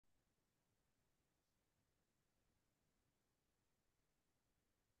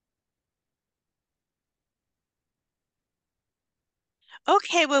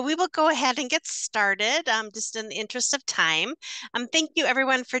Okay, well, we will go ahead and get started, just in the interest of time. Thank you,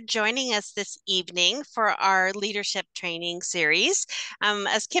 everyone, for joining us this evening for our leadership training series.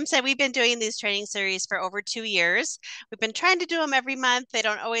 As Kim said, we've been doing these training series for over 2 years. We've been trying to do them every month. They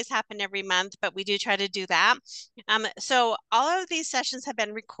don't always happen every month, but we do try to do that. So all of these sessions have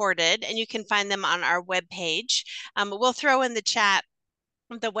been recorded, and you can find them on our webpage. We'll throw in the chat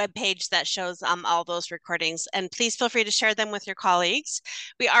the web page that shows all those recordings. And please feel free to share them with your colleagues.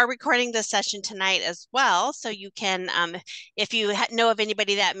 We are recording this session tonight as well, so you can, if you know of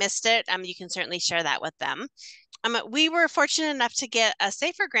anybody that missed it, you can certainly share that with them. We were fortunate enough to get a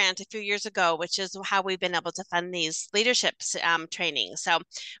SAFER grant a few years ago, which is how we've been able to fund these leadership training. So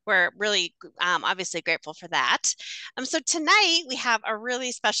we're really obviously grateful for that. So tonight we have a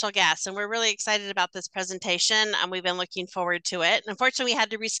really special guest, and we're really excited about this presentation. We've been looking forward to it. Unfortunately, we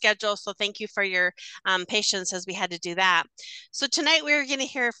had to reschedule, so thank you for your patience as we had to do that. So tonight we're going to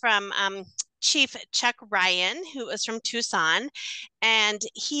hear from Chief Chuck Ryan, who is from Tucson, and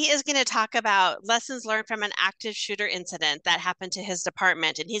he is going to talk about lessons learned from an active shooter incident that happened to his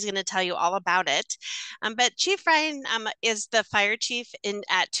department, and he's going to tell you all about it. But Chief Ryan is the fire chief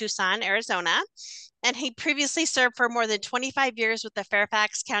at Tucson, Arizona, and he previously served for more than 25 years with the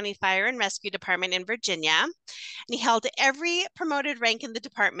Fairfax County Fire and Rescue Department in Virginia. And he held every promoted rank in the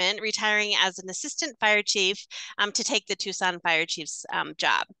department, retiring as an assistant fire chief to take the Tucson fire chief's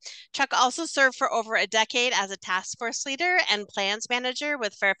job. Chuck also served for over a decade as a task force leader and plans manager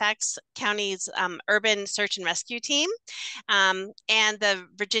with Fairfax County's urban search and rescue team and the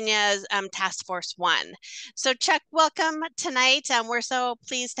Virginia's Task Force One. So, Chuck, welcome tonight. We're so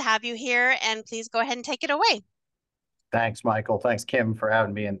pleased to have you here, and please go ahead and take it away. Thanks, Michael. Thanks, Kim, for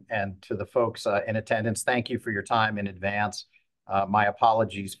having me. And to the folks in attendance, thank you for your time in advance. My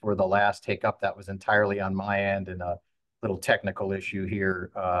apologies for the last hiccup. That was entirely on my end and a little technical issue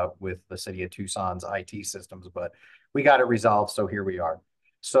here with the city of Tucson's IT systems, but we got it resolved, so here we are.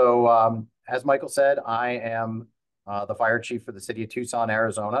 So as Michael said, I am the fire chief for the city of Tucson,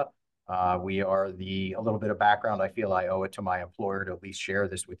 Arizona. We are a little bit of background. I feel I owe it to my employer to at least share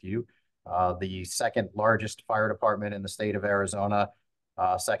this with you. The second largest fire department in the state of Arizona,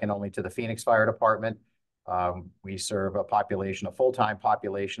 second only to the Phoenix Fire Department. We serve a full-time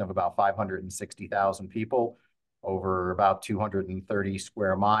population of about 560,000 people over about 230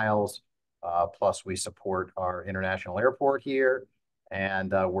 square miles. Plus, we support our international airport here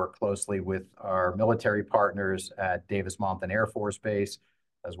and work closely with our military partners at Davis-Monthan Air Force Base,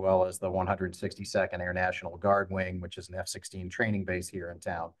 as well as the 162nd Air National Guard Wing, which is an F-16 training base here in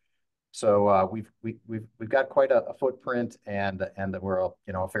town. So we've got quite a footprint, and we're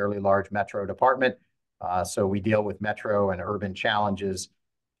a fairly large metro department. So we deal with metro and urban challenges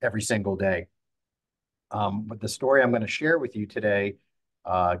every single day. But the story I'm going to share with you today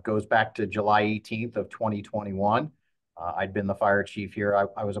goes back to July 18th of 2021. I'd been the fire chief here.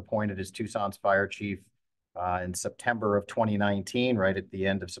 I was appointed as Tucson's fire chief in September of 2019, right at the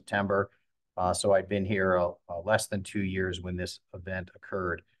end of September. So I'd been here less than 2 years when this event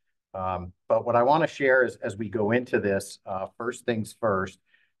occurred. But what I want to share is, as we go into this, first things first,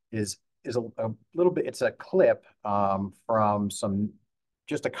 is a little bit. It's a clip from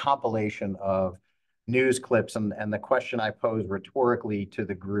just a compilation of news clips, and the question I pose rhetorically to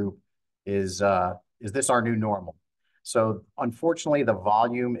the group is this our new normal? So unfortunately, the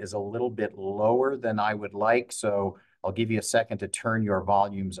volume is a little bit lower than I would like. So I'll give you a second to turn your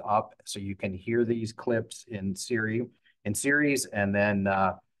volumes up so you can hear these clips in series, and then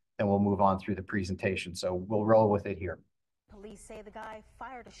we'll move on through the presentation. So we'll roll with it here. Police say the guy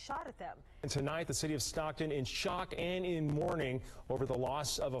fired a shot at them. And tonight, the city of Stockton in shock and in mourning over the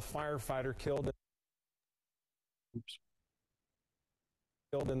loss of a firefighter killed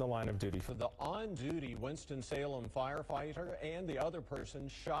in the line of duty. For the on-duty Winston-Salem firefighter and the other person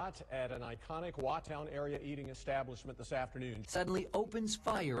shot at an iconic Watown area eating establishment this afternoon. Suddenly opens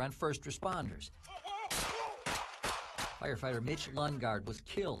fire on first responders. Firefighter Mitch Lundgaard was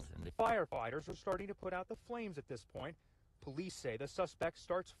killed. Firefighters are starting to put out the flames at this point. Police say the suspect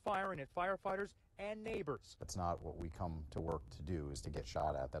starts firing at firefighters and neighbors. That's not what we come to work to do, is to get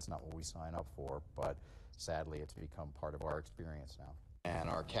shot at. That's not what we sign up for, but sadly it's become part of our experience now. And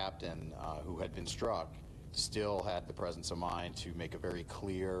our captain, who had been struck, still had the presence of mind to make a very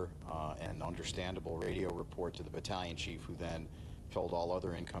clear and understandable radio report to the battalion chief, who then told all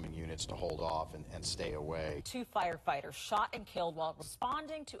other incoming units to hold off and stay away. 2 firefighters shot and killed while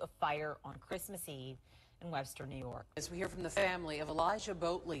responding to a fire on Christmas Eve. in Webster, New York. As we hear from the family of Elijah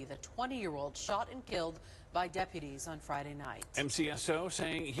Boatley, the 20-year-old shot and killed by deputies on Friday night. MCSO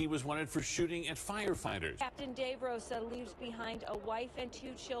saying he was wanted for shooting at firefighters. Captain Dave Rosa leaves behind a wife and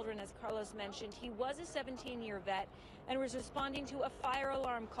 2 children, as Carlos mentioned. He was a 17-year vet and was responding to a fire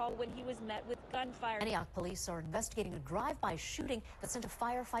alarm call when he was met with gunfire. Antioch police are investigating a drive-by shooting that sent a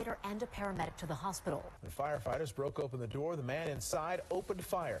firefighter and a paramedic to the hospital. When firefighters broke open the door, the man inside opened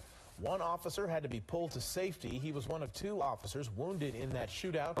fire. One officer had to be pulled to safety. He was one of 2 officers wounded in that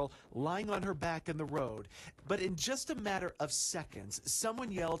shootout. Lying on her back in the road. But in just a matter of seconds,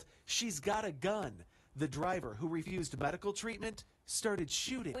 someone yelled, "She's got a gun." The driver, who refused medical treatment, started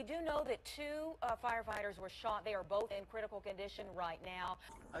shooting. We do know that 2 firefighters were shot. They are both in critical condition right now.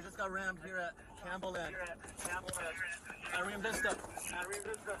 I just got rammed here at Campbell and Irene Vista.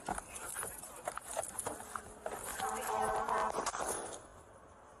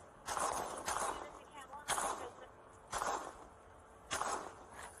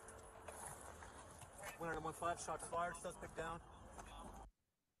 Shots fired, suspect down.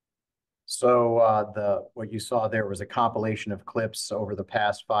 So what you saw there was a compilation of clips over the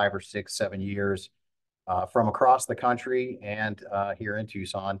past 5 or 6, 7 years from across the country and here in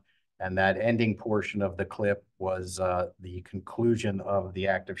Tucson. And that ending portion of the clip was the conclusion of the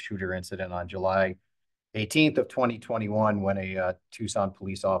active shooter incident on July 18th of 2021 when a Tucson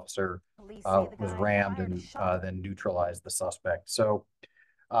police officer was rammed and then neutralized the suspect. So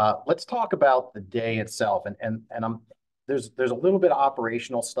let's talk about the day itself, and there's a little bit of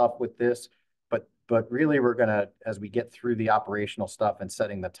operational stuff with this, but really we're gonna, as we get through the operational stuff and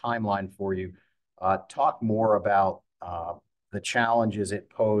setting the timeline for you, talk more about the challenges it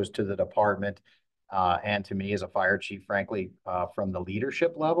posed to the department and to me as a fire chief, frankly, from the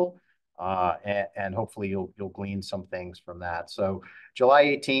leadership level, and hopefully you'll glean some things from that. So July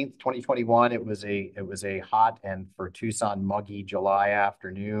 18th, 2021, it was a hot and for Tucson muggy July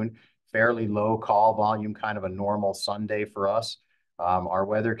afternoon, fairly low call volume, kind of a normal Sunday for us. Our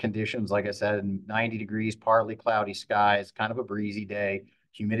weather conditions, like I said, 90 degrees, partly cloudy skies, kind of a breezy day,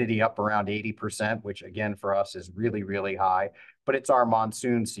 humidity up around 80%, which again for us is really, really high, but it's our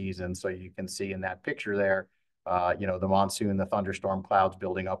monsoon season. So you can see in that picture there, the monsoon, the thunderstorm clouds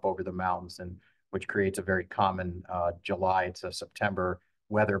building up over the mountains, and which creates a very common July to September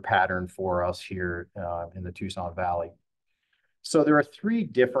weather pattern for us here in the Tucson Valley. So there are 3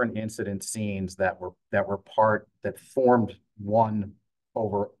 different incident scenes that formed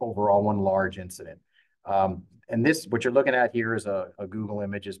overall one large incident. And this, what you're looking at here is a Google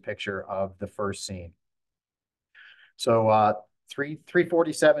Images picture of the first scene. So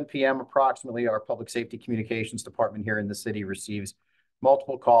 3:47 p.m. approximately, our Public Safety Communications Department here in the city receives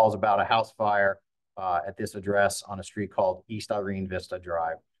multiple calls about a house fire at this address on a street called East Irene Vista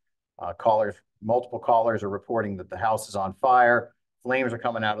Drive. Multiple callers are reporting that the house is on fire, flames are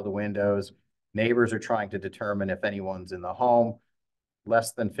coming out of the windows, neighbors are trying to determine if anyone's in the home.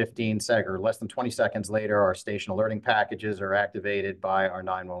 Less than 20 seconds later, our station alerting packages are activated by our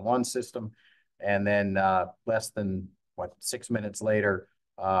 911 system. And then less than 6 minutes later,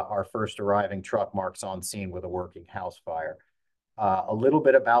 our first arriving truck marks on scene with a working house fire. A little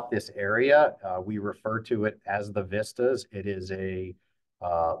bit about this area, we refer to it as the Vistas. It is a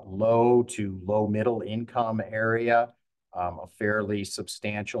low to low middle income area, a fairly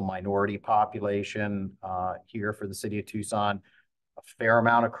substantial minority population here for the city of Tucson, a fair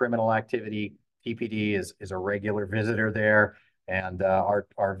amount of criminal activity. PPD is a regular visitor there, and our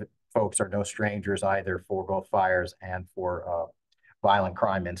folks are no strangers either for both fires and for violent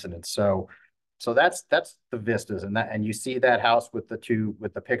crime incidents. So that's the Vistas, and you see that house with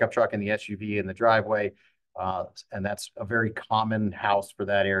the pickup truck and the SUV in the driveway, and that's a very common house for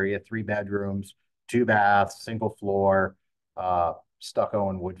that area. 3 bedrooms, 2 baths, single floor, stucco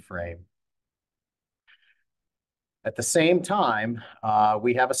and wood frame. At the same time,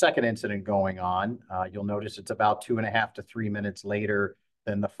 we have a second incident going on. You'll notice it's about 2.5 to 3 minutes later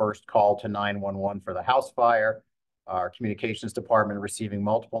than the first call to 911 for the house fire. Our communications department receiving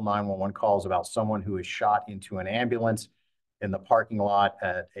multiple 911 calls about someone who is shot into an ambulance in the parking lot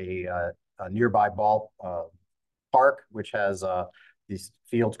at a nearby ball park, which has these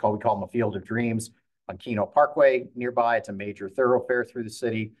fields we call them a Field of Dreams on Keno Parkway nearby. It's a major thoroughfare through the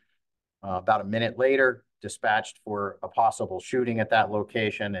city. About a minute later, dispatched for a possible shooting at that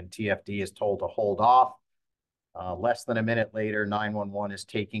location, and TFD is told to hold off. Less than a minute later, 911 is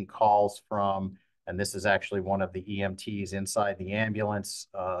taking calls from, and this is actually one of the EMTs inside the ambulance.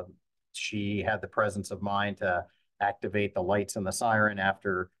 She had the presence of mind to activate the lights and the siren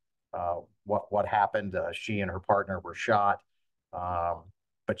after what happened. She and her partner were shot,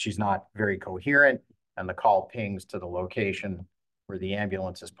 but she's not very coherent. and the call pings to the location where the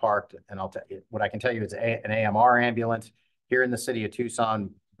ambulance is parked. And what I can tell you is an AMR ambulance here in the city of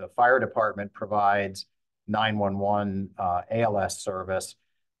Tucson. The fire department provides 911 ALS service,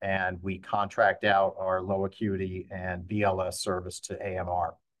 and we contract out our low acuity and BLS service to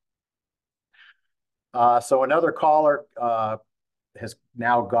AMR. So another caller has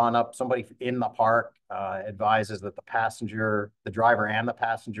now gone up. Somebody in the park advises that the driver and the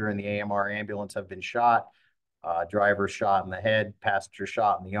passenger in the AMR ambulance have been shot. Driver shot in the head, passenger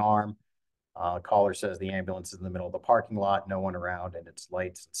shot in the arm. Caller says the ambulance is in the middle of the parking lot, no one around, and its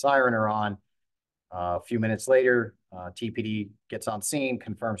lights and siren are on. A few minutes later, TPD gets on scene,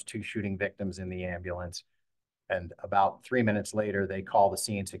 confirms 2 shooting victims in the ambulance. And about 3 minutes later, they call the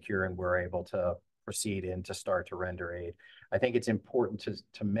scene secure, and we're able to proceed in to start to render aid. I think it's important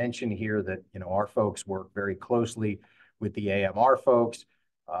to mention here that, you know, our folks work very closely with the AMR folks.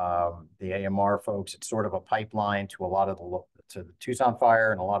 The AMR folks, it's sort of a pipeline to a lot of to the Tucson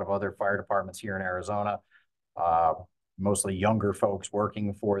Fire and a lot of other fire departments here in Arizona. Mostly younger folks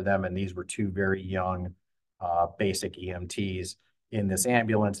working for them, and these were 2 very young basic EMTs in this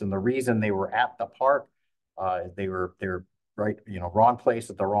ambulance. And the reason they were at the park, they're right, you know, wrong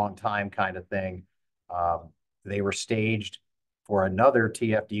place at the wrong time kind of thing. They were staged for another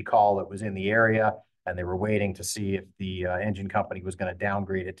TFD call that was in the area, and they were waiting to see if the engine company was going to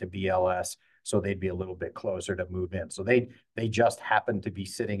downgrade it to BLS, so they'd be a little bit closer to move in. So they just happened to be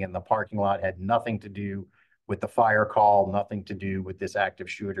sitting in the parking lot, had nothing to do with the fire call, nothing to do with this active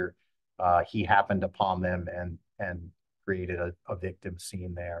shooter. He happened upon them and created a victim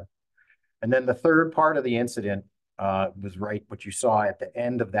scene there. And then the third part of the incident was right what you saw at the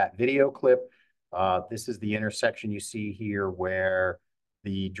end of that video clip. This is the intersection you see here where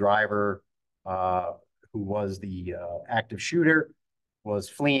the driver, who was the active shooter, was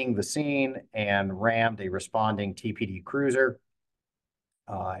fleeing the scene and rammed a responding TPD cruiser,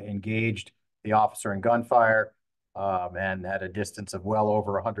 engaged the officer in gunfire, and at a distance of well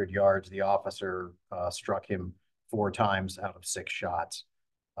over 100 yards, the officer struck him 4 times out of 6 shots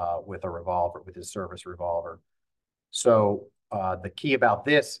with a revolver, with his service revolver. So the key about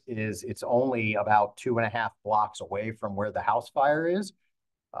this is it's only about 2.5 blocks away from where the house fire is.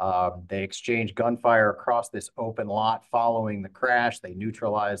 They exchanged gunfire across this open lot following the crash. They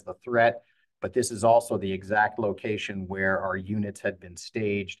neutralized the threat, but this is also the exact location where our units had been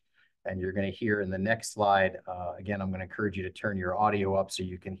staged. And you're going to hear in the next slide, again, I'm going to encourage you to turn your audio up so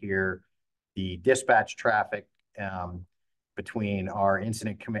you can hear the dispatch traffic between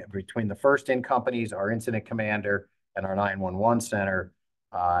between the first in companies, our incident commander, and our 911 center.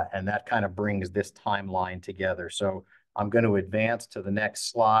 And that kind of brings this timeline together. So I'm going to advance to the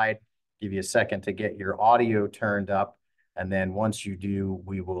next slide, give you a second to get your audio turned up. And then once you do,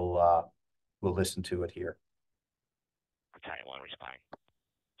 we'll listen to it here. Battalion 1 responding.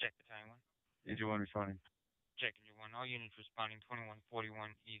 Check Battalion 1. Engine 1 responding. Check Engine 1. All units responding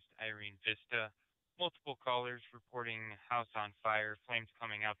 2141 East Irene Vista. Multiple callers reporting house on fire, flames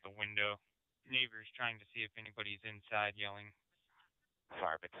coming out the window. Neighbors trying to see if anybody's inside yelling.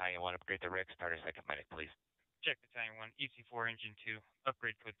 Fire Battalion 1, upgrade the RIC. Start a second medic, please. Check Battalion 1. EC4 Engine 2.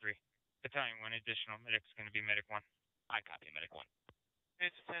 Upgrade code 3. Battalion 1, additional medic's going to be medic 1. I copy medic 1.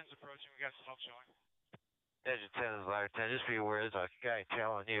 Engine 10's approaching. We got smoke showing. Engine 10 is ladder 10. Just be aware there's a guy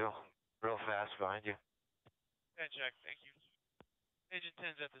tailing you real fast behind you. 10 check. Thank you. Engine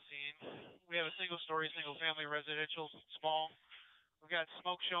 10's at the scene. We have a single-story, single-family residential, small. We've got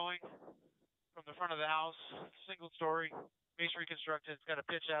smoke showing from the front of the house. Single-story, masonry constructed. It's got a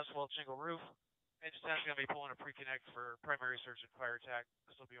pitch asphalt shingle roof. Engine 10's going to be pulling a pre-connect for primary search and fire attack.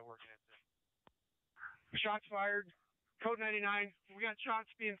 This will be a working incident. Shots fired. Code 99. We got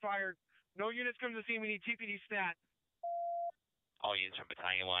shots being fired. No units come to the scene. We need TPD stat. All units from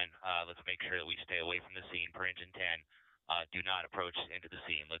Battalion 1, let's make sure that we stay away from the scene per Engine 10. Do not approach into the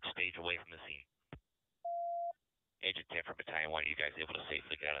scene. Let's stage away from the scene. Agent 10 from Battalion 1, you guys able to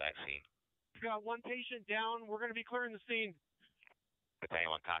safely get out of that scene? We got 1 patient down. We're going to be clearing the scene. Battalion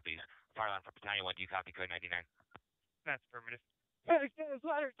 1 copies. Fire alarm from Battalion 1, do you copy code 99? That's affirmative. Medic 10 is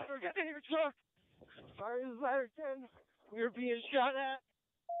ladder 10. We're getting your truck. Fire is ladder 10. We are being shot at.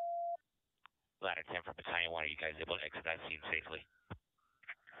 Ladder 10 from Battalion 1, are you guys able to exit that scene safely?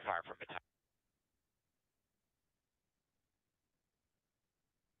 Fire from Battalion.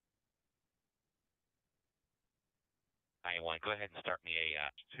 Battalion 1, go ahead and start me a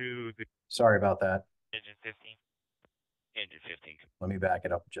to the... Sorry about that. Engine 15. Engine 15. Let me back it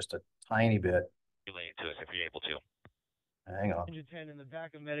up just a tiny bit. Relay it to us if you're able to. Hang on. Engine 10 in the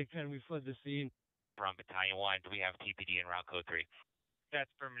back of Medic 10, we fled the scene. From Battalion 1, do we have TPD in route code 3? That's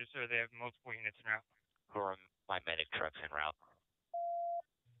affirmative, sir. They have multiple units in route. Who are my medic trucks en route?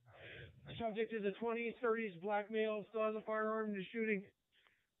 Subject is a 20s, 30s black male, still has a firearm and is shooting.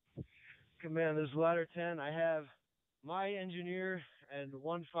 Command, this is ladder 10. I have my engineer and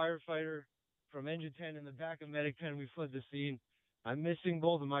one firefighter from engine 10 in the back of medic 10. We fled the scene. I'm missing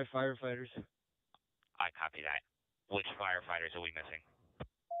both of my firefighters. I copy that. Which firefighters are we missing?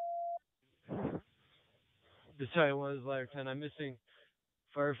 Battalion 1 is ladder 10. I'm missing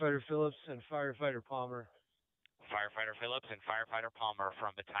firefighter Phillips and firefighter Palmer. Firefighter Phillips and firefighter Palmer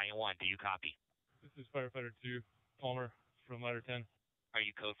from Battalion 1. Do you copy? This is firefighter 2, Palmer from ladder 10. Are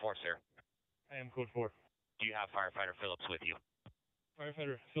you code 4, sir? I am code 4. Do you have firefighter Phillips with you?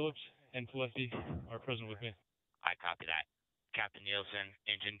 Firefighter Phillips and Telesi are present with me. I copy that. Captain Nielsen,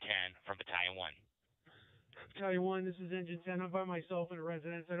 Engine 10 from Battalion 1. Battalion 1, this is Engine 10. I'm by myself in a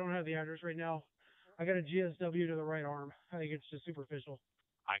residence. I don't have the address right now. I got a GSW to the right arm. I think it's just superficial.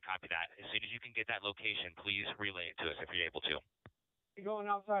 I copy that. As soon as you can get that location, please relay it to us if you're able to. I'm going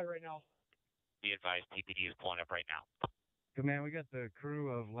outside right now. Be advised, TPD is pulling up right now. Command, we got the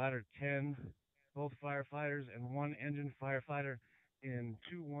crew of ladder 10, both firefighters, and one engine firefighter in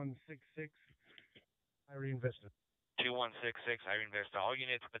 2166 Irene Vista. 2166 Irene Vista. All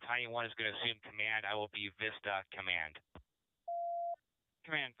units, Battalion 1 is going to assume command. I will be Vista command.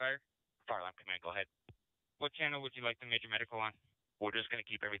 Command, fire. Fire alarm command, go ahead. What channel would you like the major medical on? We're just going to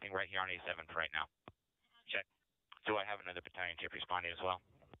keep everything right here on A7 for right now. Check. Do I have another battalion chief responding as well?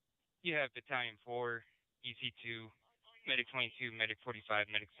 You have Battalion 4, EC2, Medic 22, Medic 45,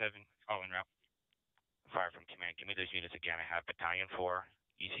 Medic 7, all en route. Fire from command. Give me those units again. I have Battalion 4,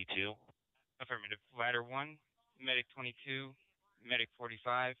 EC2. Affirmative. Ladder 1, Medic 22, Medic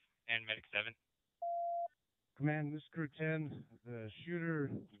 45, and Medic 7. Command, this crew 10, the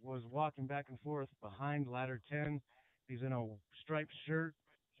shooter was walking back and forth behind ladder 10. He's in a striped shirt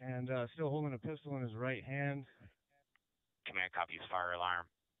and still holding a pistol in his right hand. Command copies fire alarm.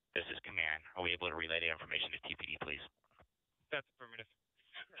 This is command. Are we able to relay the information to TPD, please? That's affirmative.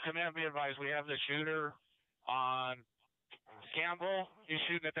 Command, be advised, we have the shooter on Campbell. He's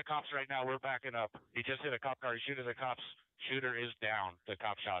shooting at the cops right now. We're backing up. He just hit a cop car. He's shooting at the cops. Shooter is down. The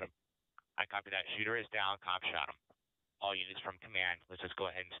cop shot him. I copy that. Shooter is down. Cop shot him. All units from command, let's just go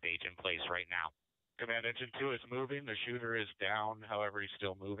ahead and stage in place right now. Command, engine 2 is moving. The shooter is down. However, he's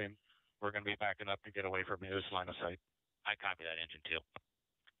still moving. We're going to be backing up to get away from his line of sight. I copy that, engine 2.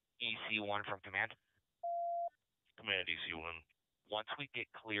 EC1 from command. Command, EC1. Once we get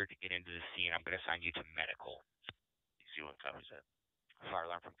clear to get into the scene, I'm going to assign you to medical. EC1 copies that. Fire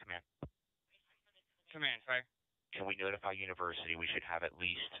alarm from command. Command, fire. Can we notify University we should have at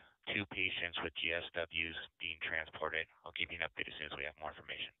least 2 patients with GSWs being transported? I'll give you an update as soon as we have more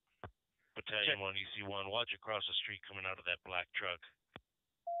information. Battalion 1, EC1, watch across the street coming out of that black truck.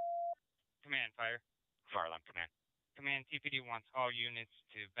 Command, fire. Fire alarm command. Command, TPD wants all units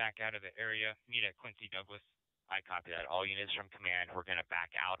to back out of the area. Meet at Quincy Douglas. I copy that. All units from command, we're going to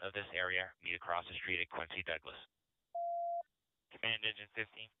back out of this area, meet across the street at Quincy Douglas. Command, engine 15.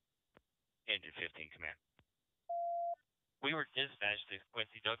 Engine 15, command. We were dispatched to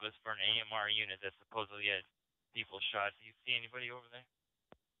Quincy Douglas for an AMR unit that supposedly had people shot. Do you see anybody over there?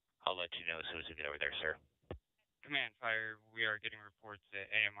 I'll let you know as soon as we get over there, sir. Command, fire. We are getting reports that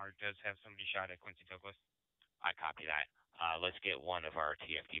AMR does have somebody shot at Quincy Douglas. I copy that. Let's get one of our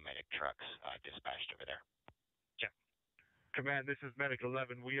TFD medic trucks dispatched over there. Check. Command, this is Medic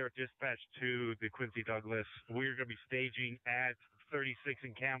 11. We are dispatched to the Quincy Douglas. We're going to be staging at 36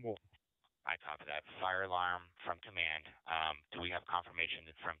 in Campbell. I copy that. Fire alarm from command. Do we have confirmation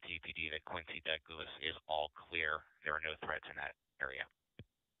from TPD that Quincy Douglas is all clear? There are no threats in that area.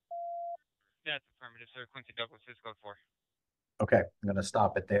 That's affirmative, sir. Quincy Douglas is code 4. Okay, I'm going to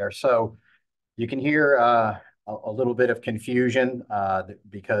stop it there. So you can hear a little bit of confusion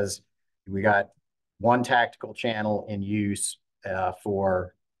because we got one tactical channel in use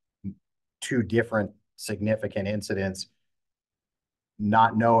for 2 different significant incidents,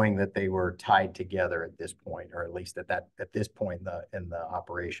 not knowing that they were tied together at this point, or at least at this point in the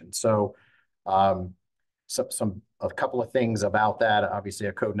operation. So a couple of things about that. Obviously,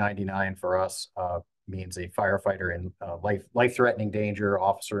 a code 99 for us means a firefighter in life-threatening danger,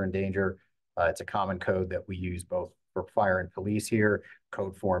 officer in danger. It's a common code that we use both for fire and police here.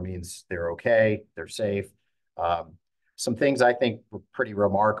 Code 4 means they're okay, they're safe. Some things I think were pretty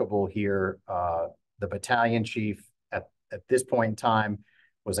remarkable here. The battalion chief at this point in time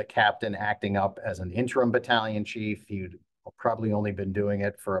was a captain acting up as an interim battalion chief. He'd probably only been doing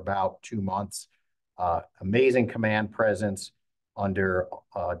it for about 2 months. Amazing command presence under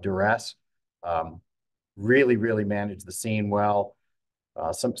duress. Really managed the scene well.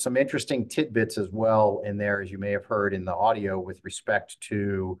 Some interesting tidbits as well in there, as you may have heard in the audio, with respect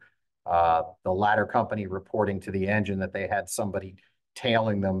to the ladder company reporting to the engine that they had somebody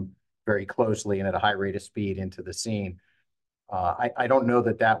tailing them very closely and at a high rate of speed into the scene. I don't know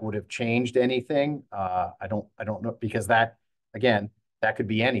that that would have changed anything. I don't know, because that, again, that could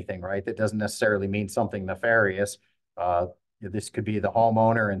be anything, right? That doesn't necessarily mean something nefarious. This could be the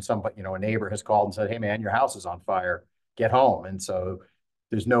homeowner, and somebody, a neighbor has called and said, "Hey man, your house is on fire, get home." And so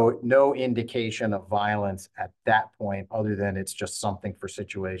there's no indication of violence at that point, other than it's just something for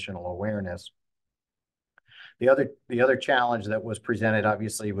situational awareness. The other challenge that was presented,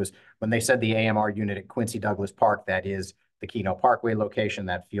 obviously, was when they said the AMR unit at Quincy Douglas Park, that is the Keno Parkway location,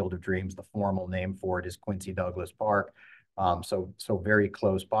 that Field of Dreams, the formal name for it is Quincy Douglas Park. So very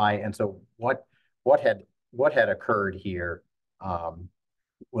close by. And so what had occurred here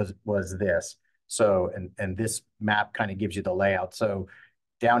was this. So, and this map kind of gives you the layout. So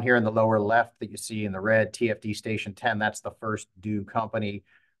down here in the lower left that you see in the red, TFD Station 10, that's the first due company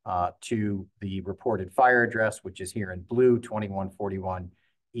to the reported fire address, which is here in blue, 2141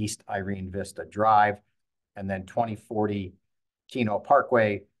 East Irene Vista Drive. And then 2040 Keno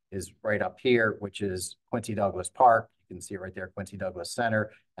Parkway is right up here, which is Quincy Douglas Park. You can see it right there, Quincy Douglas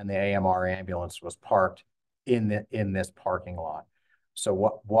Center. And the AMR ambulance was parked in this parking lot. So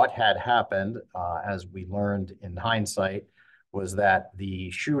what had happened, as we learned in hindsight, was that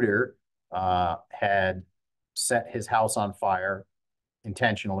the shooter had set his house on fire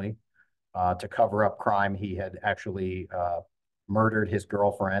intentionally to cover up crime. He had actually murdered his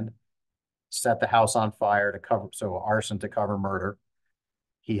girlfriend, set the house on fire to cover, so arson to cover murder.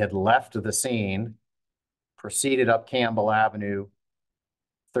 He had left the scene, proceeded up Campbell Avenue,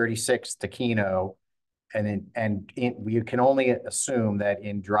 36 to Keno, and we can only assume that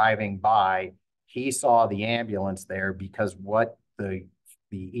in driving by, he saw the ambulance there, because what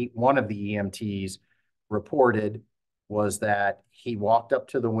one of the EMTs reported was that he walked up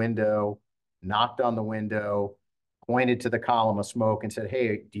to the window, knocked on the window, pointed to the column of smoke and said,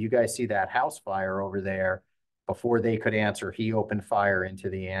 "Hey, do you guys see that house fire over there?" Before they could answer, he opened fire into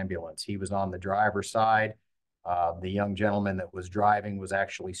the ambulance. He was on the driver's side. The young gentleman that was driving was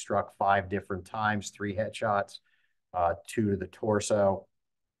actually struck 5 different times, 3 headshots, 2 to the torso.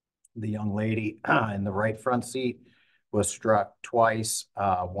 The young lady in the right front seat was struck twice,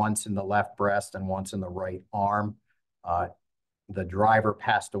 once in the left breast and once in the right arm. The driver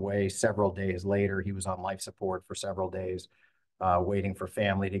passed away several days later. He was on life support for several days, waiting for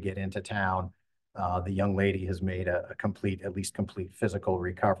family to get into town. The young lady has made at least complete physical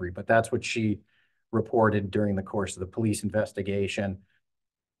recovery, but that's what she reported during the course of the police investigation.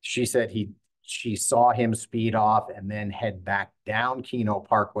 She said she saw him speed off and then head back down Keno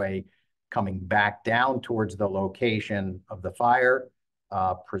Parkway, coming back down towards the location of the fire,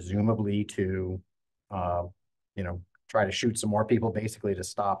 presumably to, try to shoot some more people, basically to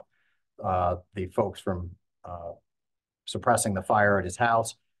stop the folks from suppressing the fire at his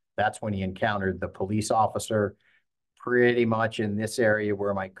house. That's when he encountered the police officer, pretty much in this area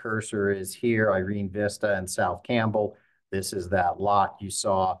where my cursor is here, Irene Vista and South Campbell. This is that lot you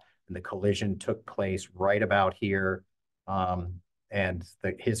saw, and the collision took place right about here. And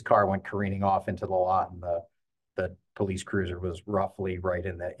his car went careening off into the lot, and the police cruiser was roughly right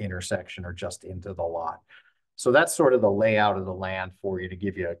in the intersection or just into the lot. So that's sort of the layout of the land for you, to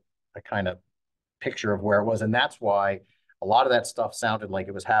give you a kind of picture of where it was. And that's why a lot of that stuff sounded like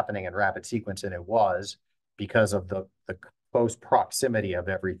it was happening in rapid sequence, and it was, because of the close proximity of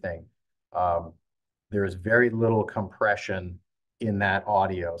everything. There is very little compression in that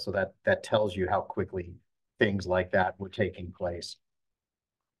audio, so that tells you how quickly things like that were taking place.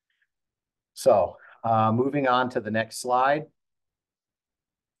 So moving on to the next slide.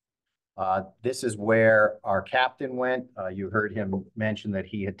 This is where our captain went. You heard him mention that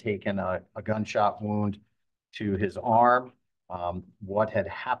he had taken a gunshot wound to his arm. What had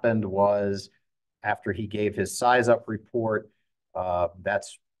happened was, after he gave his size up report,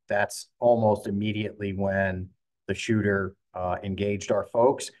 that's almost immediately when the shooter engaged our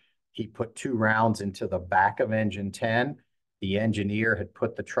folks. He put 2 rounds into the back of engine 10. The engineer had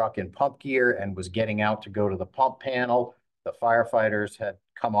put the truck in pump gear and was getting out to go to the pump panel. The firefighters had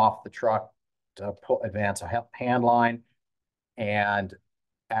come off the truck to advance a hand line. And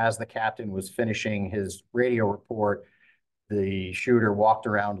as the captain was finishing his radio report, the shooter walked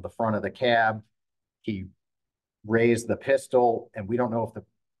around to the front of the cab. He raised the pistol, and we don't know if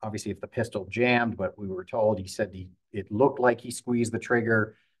the pistol jammed, but we were told, he said it looked like he squeezed the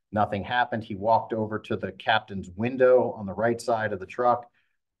trigger. Nothing happened. He walked over to the captain's window on the right side of the truck.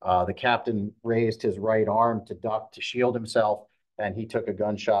 The captain raised his right arm to duck, to shield himself, and he took a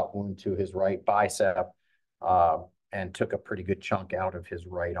gunshot wound to his right bicep and took a pretty good chunk out of his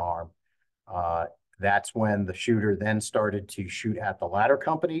right arm. That's when the shooter then started to shoot at the ladder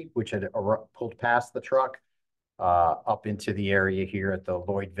company, which had pulled past the truck up into the area here at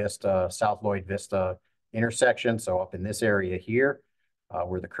the South Lloyd Vista intersection. So up in this area here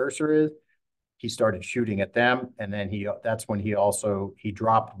where the cursor is, he started shooting at them. And then that's when he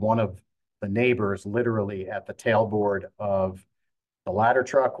dropped one of the neighbors literally at the tailboard of the ladder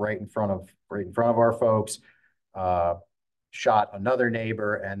truck right in front of our folks. Shot another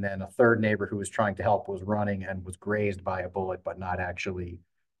neighbor, and then a third neighbor who was trying to help was running and was grazed by a bullet, but not actually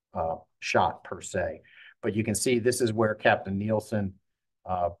shot per se. But you can see this is where Captain Nielsen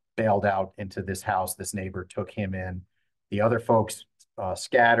bailed out into this house. This neighbor took him in. The other folks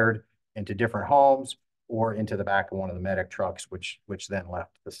scattered into different homes or into the back of one of the medic trucks, which then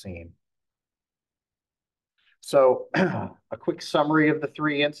left the scene. So a quick summary of the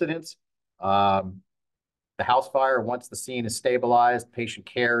three incidents. The house fire, once the scene is stabilized, patient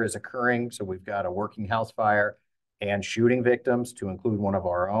care is occurring. So we've got a working house fire and shooting victims, to include one of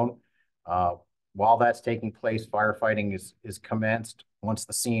our own. While that's taking place, firefighting is commenced. Once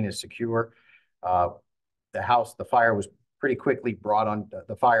the scene is secure, the fire was pretty quickly brought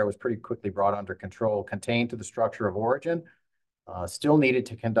under control, contained to the structure of origin. Still needed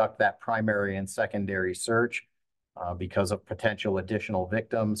to conduct that primary and secondary search because of potential additional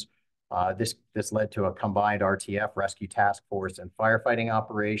victims. This led to a combined RTF, rescue task force, and firefighting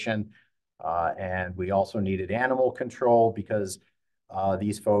operation. And we also needed animal control because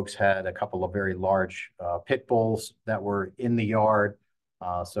these folks had a couple of very large pit bulls that were in the yard.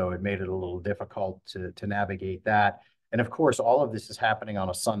 So it made it a little difficult to navigate that. And of course, all of this is happening on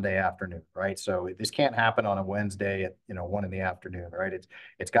a Sunday afternoon, right? So this can't happen on a Wednesday at 1 in the afternoon, right?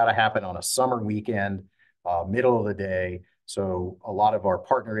 It's got to happen on a summer weekend, middle of the day. So a lot of our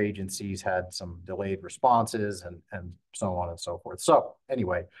partner agencies had some delayed responses and so on and so forth. So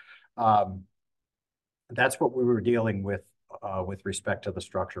anyway, that's what we were dealing with respect to the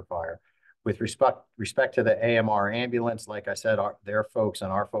structure fire. With respect to the AMR ambulance, like I said, their folks and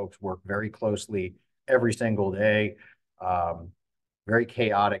our folks work very closely every single day. Very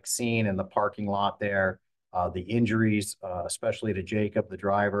chaotic scene in the parking lot there. The injuries, especially to Jacob, the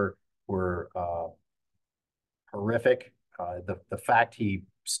driver, were horrific. The fact he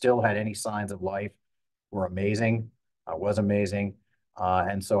still had any signs of life was amazing.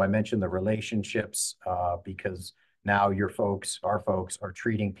 And so I mentioned the relationships because now our folks are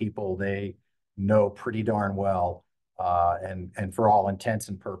treating people they know pretty darn well. And for all intents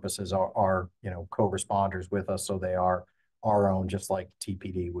and purposes are co-responders with us. So they are our own, just like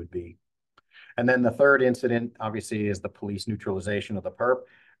TPD would be. And then the third incident, obviously, is the police neutralization of the perp.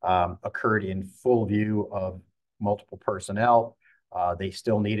 Occurred in full view of multiple personnel. They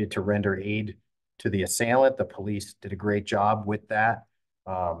still needed to render aid to the assailant. The police did a great job with that.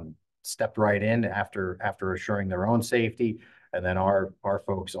 Stepped right in after assuring their own safety. And then our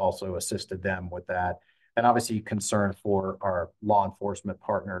folks also assisted them with that. And obviously concern for our law enforcement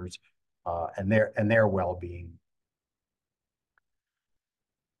partners and their well-being.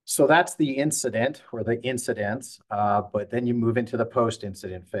 So that's the incident or the incidents, but then you move into the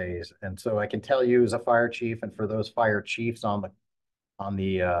post-incident phase. And so I can tell you as a fire chief, and for those fire chiefs on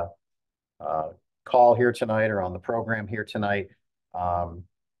the call here tonight or on the program here tonight,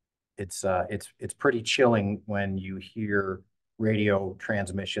 it's pretty chilling when you hear radio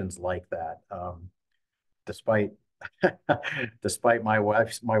transmissions like that. Despite my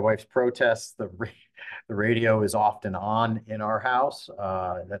wife's protests, the radio is often on in our house.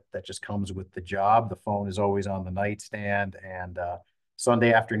 That just comes with the job. The phone is always on the nightstand. And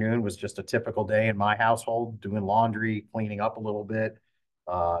Sunday afternoon was just a typical day in my household, doing laundry, cleaning up a little bit.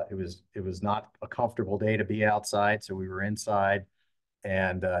 It was not a comfortable day to be outside, so we were inside.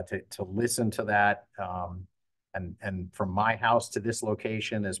 And to listen to that, and from my house to this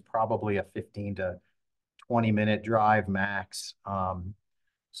location is probably a 15 to 20-minute drive max.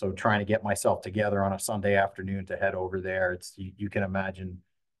 So trying to get myself together on a Sunday afternoon to head over there, you can imagine,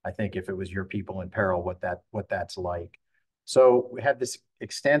 I think, if it was your people in peril, what that's like. So we had this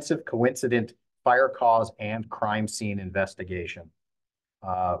extensive coincident fire cause and crime scene investigation.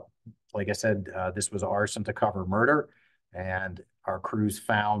 Like I said, this was arson to cover murder, and our crews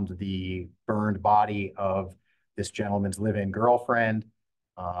found the burned body of this gentleman's live-in girlfriend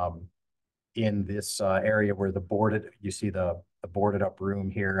in this area where you see the boarded up room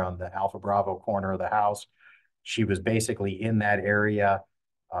here on the Alpha Bravo corner of the house. She was basically in that area.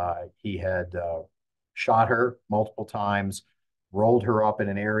 He had shot her multiple times, rolled her up in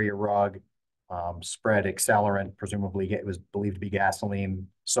an area rug, spread accelerant, presumably it was believed to be gasoline,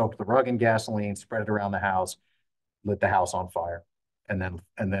 soaked the rug in gasoline, spread it around the house, lit the house on fire, and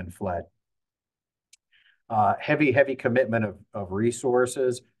then fled. Heavy commitment of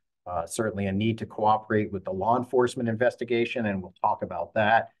resources, certainly a need to cooperate with the law enforcement investigation, and we'll talk about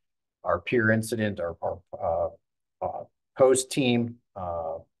that. Our peer incident, our post team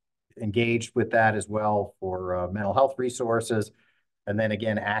engaged with that as well for mental health resources. And then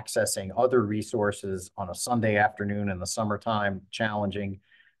again, accessing other resources on a Sunday afternoon in the summertime, challenging.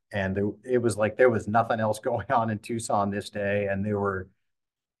 And it was like there was nothing else going on in Tucson this day. And there were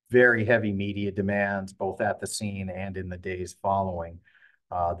very heavy media demands, both at the scene and in the days following.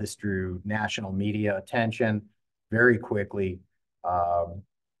 This drew national media attention very quickly.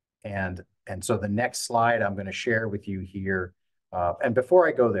 And so the next slide I'm going to share with you here. And before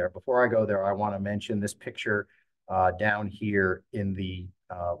I go there, I want to mention this picture down here in the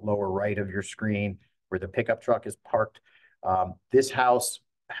lower right of your screen where the pickup truck is parked. This house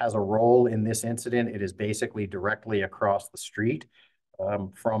has a role in this incident. It is basically directly across the street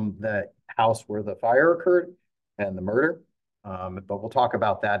from the house where the fire occurred and the murder. But we'll talk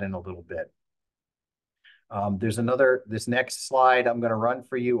about that in a little bit. This next slide I'm going to run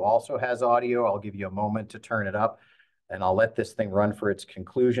for you also has audio. I'll give you a moment to turn it up and I'll let this thing run for its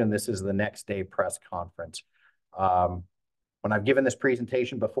conclusion. This is the next day press conference. When I've given this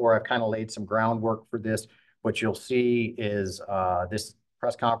presentation before, I've kind of laid some groundwork for this. What you'll see is this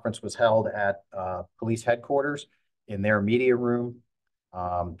press conference was held at police headquarters in their media room.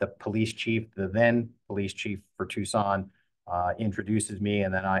 The police chief, the then police chief for Tucson, introduces me,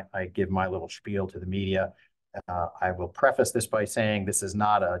 and then I give my little spiel to the media. I will preface this by saying this is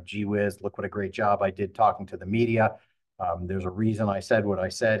not a gee whiz, look what a great job I did talking to the media. There's a reason I said what I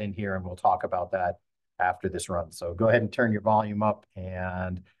said in here, and we'll talk about that after this run. So go ahead and turn your volume up,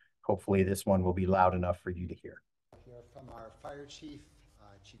 and hopefully this one will be loud enough for you to hear. Here from our fire chief,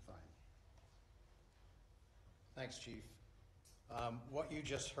 Chief Ryan. Thanks, Chief. What you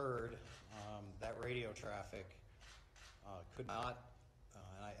just heard, that radio traffic could not,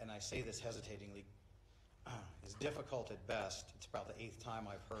 and I say this hesitatingly, is difficult at best. It's about the 8th time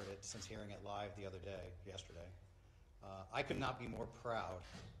I've heard it since hearing it live yesterday. I could not be more proud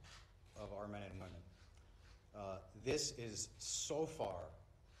of our men and women. This is so far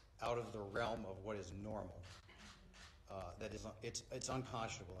out of the realm of what is normal that it's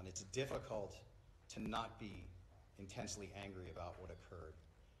unconscionable, and it's difficult to not be intensely angry about what occurred.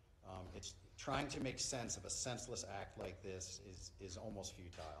 It's trying to make sense of a senseless act like this is almost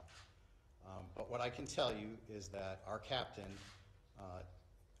futile. But what I can tell you is that our captain,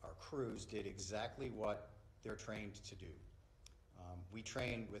 our crews did exactly what they're trained to do. We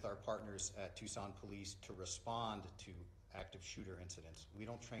train with our partners at Tucson Police to respond to active shooter incidents. We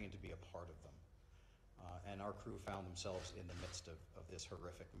don't train to be a part of them. And our crew found themselves in the midst of this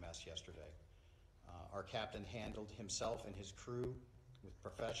horrific mess yesterday. Our captain handled himself and his crew with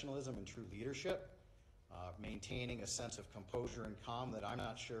professionalism and true leadership, maintaining a sense of composure and calm that I'm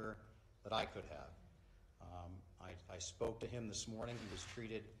not sure that I could have. I spoke to him this morning. He was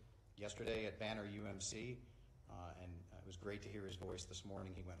treated yesterday at Banner UMC, and it was great to hear his voice this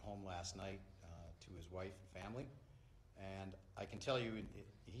morning. He went home last night to his wife and family, and I can tell you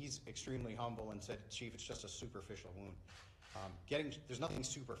he's extremely humble and said, Chief, it's just a superficial wound. There's nothing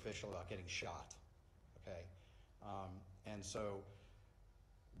superficial about getting shot, okay? And so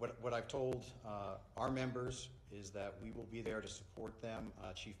what I've told our members is that we will be there to support them.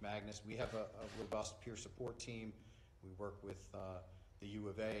 Chief Magnus, we have a robust peer support team. We work with the U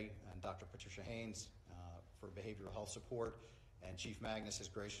of A and Dr. Patricia Haynes for behavioral health support, and Chief Magnus has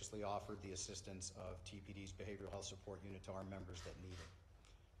graciously offered the assistance of TPD's behavioral health support unit to our members that need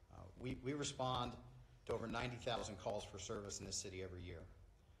it. We respond to over 90,000 calls for service in this city every year.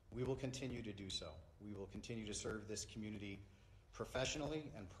 We will continue to do so. We will continue to serve this community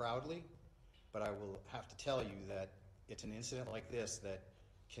professionally and proudly, but I will have to tell you that it's an incident like this that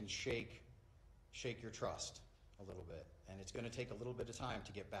can shake your trust a little bit, and it's going to take a little bit of time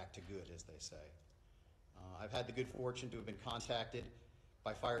to get back to good, as they say. I've had the good fortune to have been contacted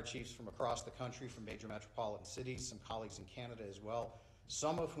by fire chiefs from across the country, from major metropolitan cities, some colleagues in Canada as well,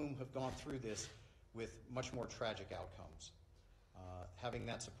 some of whom have gone through this with much more tragic outcomes. Having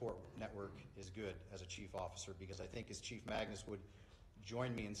that support network is good as a chief officer, because I think as Chief Magnus would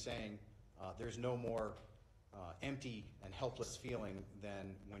join me in saying there's no more empty and helpless feeling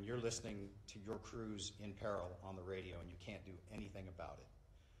than when you're listening to your crews in peril on the radio and you can't do anything about it.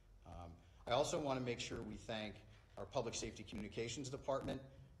 I also want to make sure we thank our Public Safety Communications Department.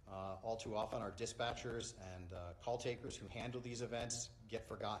 All too often our dispatchers and call takers who handle these events get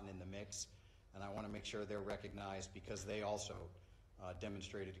forgotten in the mix. and I want to make sure they're recognized because they also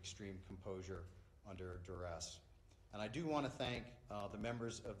demonstrated extreme composure under duress. And I do want to thank the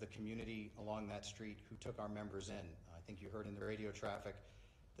members of the community along that street who took our members in. I think you heard in the radio traffic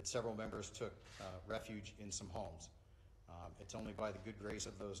that several members took refuge in some homes. It's only by the good grace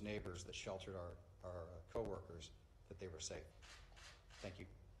of those neighbors that sheltered our co-workers that they were safe. Thank you.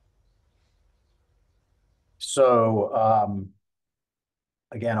 So,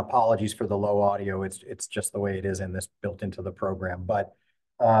 again, apologies for the low audio. It's just the way it is in this built into the program, but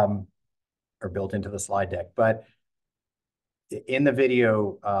or built into the slide deck. But in the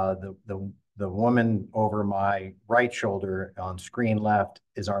video, the woman over my right shoulder on screen left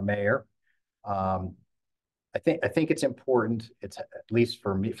is our mayor. I think it's important. It's, at least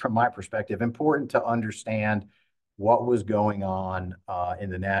for me, from my perspective, important to understand what was going on in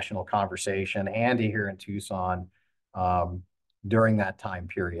the national conversation and here in Tucson during that time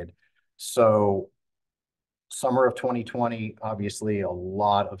period. So summer of 2020, obviously a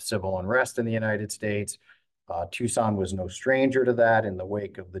lot of civil unrest in the United States. Tucson was no stranger to that in the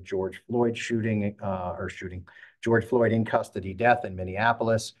wake of the George Floyd George Floyd in custody death in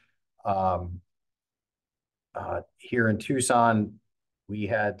Minneapolis. Here in Tucson, we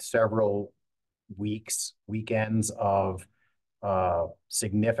had several weekends of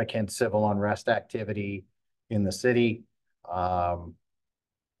significant civil unrest activity in the city.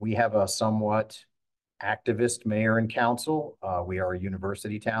 We have a somewhat activist mayor and council. We are a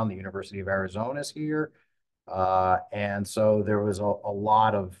university town. The University of Arizona is here. And so there was a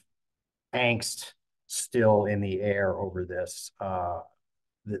lot of angst still in the air over this,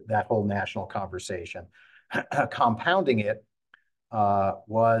 that whole national conversation. Compounding it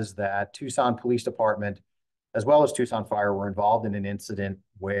was that Tucson Police Department, as well as Tucson Fire, were involved in an incident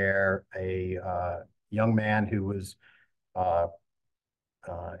where a young man who was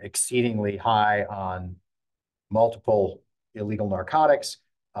exceedingly high on multiple illegal narcotics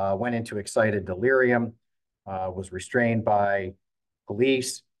went into excited delirium, was restrained by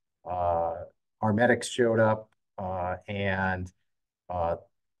police. Our medics showed up, and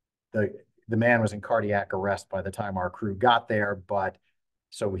the man was in cardiac arrest by the time our crew got there. But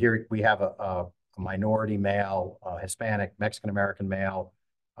so here we have a minority male, Hispanic, Mexican-American male,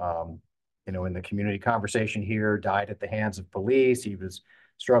 in the community conversation here, died at the hands of police. He was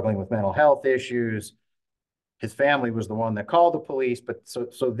struggling with mental health issues. His family was the one that called the police, but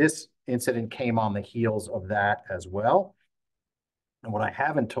so this incident came on the heels of that as well. And what I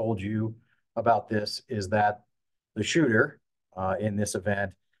haven't told you about this is that the shooter in this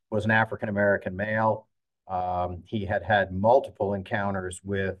event was an African-American male. He had had multiple encounters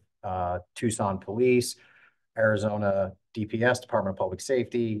with Tucson police, Arizona DPS, Department of Public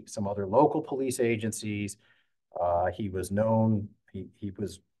Safety, some other local police agencies. He was known, he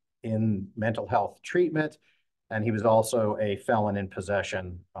was in mental health treatment, and he was also a felon in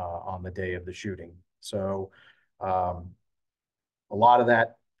possession on the day of the shooting. So a lot of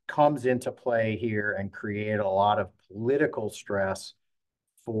that comes into play here and create a lot of political stress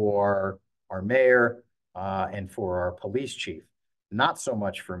for our mayor and for our police chief. Not so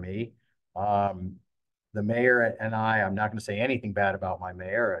much for me. The mayor and I'm not going to say anything bad about my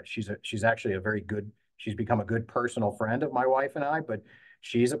mayor. She's actually she's become a good personal friend of my wife and I, but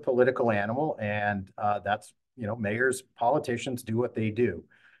she's a political animal, and that's, mayors, politicians do what they do.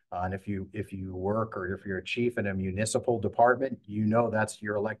 And if you work, or if you're a chief in a municipal department, that's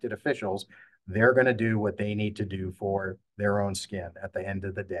your elected officials. They're going to do what they need to do for their own skin at the end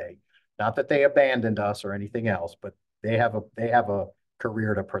of the day. Not that they abandoned us or anything else, but they have a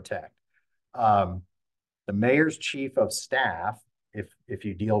career to protect. The mayor's chief of staff, if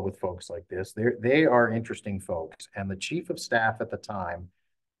you deal with folks like this, they are interesting folks. And the chief of staff at the time,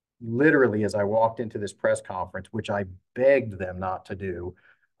 literally, as I walked into this press conference, which I begged them not to do,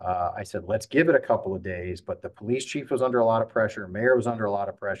 I said, let's give it a couple of days. But the police chief was under a lot of pressure. Mayor was under a lot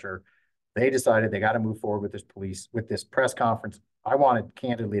of pressure. They decided they got to move forward with this press conference. I wanted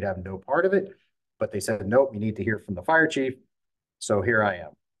candidly to have no part of it, but they said, nope, you need to hear from the fire chief. So here I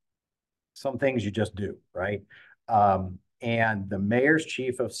am. Some things you just do, right? And the mayor's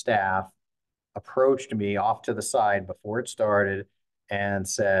chief of staff approached me off to the side before it started and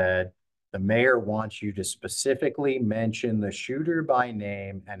said, the mayor wants you to specifically mention the shooter by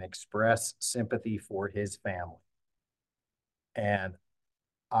name and express sympathy for his family. And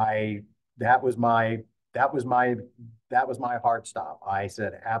that was my hard stop. I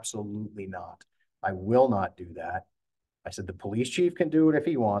said, absolutely not. I will not do that. I said, the police chief can do it if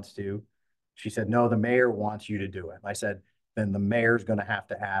he wants to. She said, no, the mayor wants you to do it. I said, then the mayor's going to have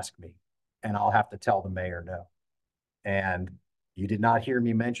to ask me, and I'll have to tell the mayor no. And You did not hear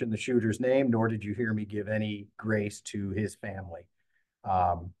me mention the shooter's name, nor did you hear me give any grace to his family.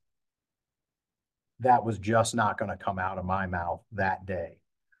 That was just not going to come out of my mouth that day,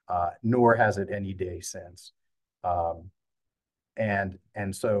 nor has it any day since. And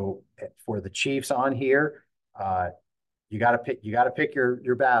so for the chiefs on here, you got to pick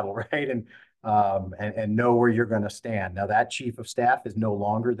your battle, right? And know where you're going to stand. Now that chief of staff is no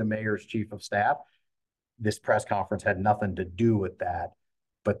longer the mayor's chief of staff. This press conference had nothing to do with that,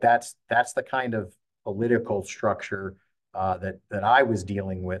 but that's the kind of political structure that I was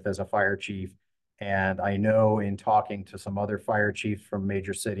dealing with as a fire chief. And I know in talking to some other fire chiefs from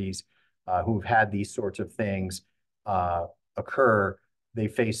major cities who've had these sorts of things occur, they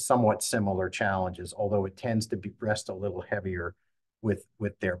face somewhat similar challenges, although it tends to rest a little heavier with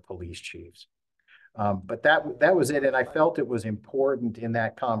their police chiefs. But that was it, and I felt it was important in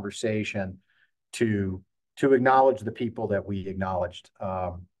that conversation to acknowledge the people that we acknowledged,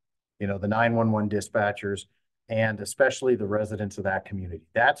 you know, the 911 dispatchers, and especially the residents of that community.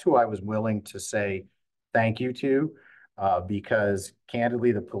 That's who I was willing to say thank you to, because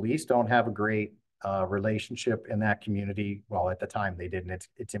candidly, the police don't have a great relationship in that community. Well, at the time they didn't.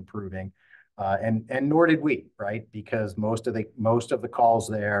 It's improving, and nor did we, right? Because most of the calls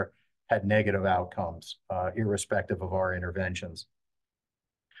there had negative outcomes, irrespective of our interventions.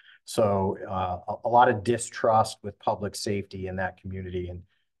 So a lot of distrust with public safety in that community, and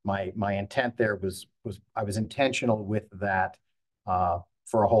my intent there was I was intentional with that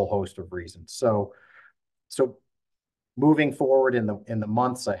for a whole host of reasons. So moving forward in the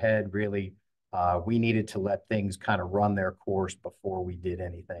months ahead, really, we needed to let things kind of run their course before we did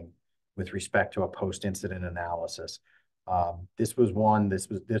anything with respect to a post-incident analysis. This was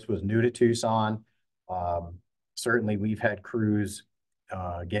new to Tucson. Certainly, we've had crews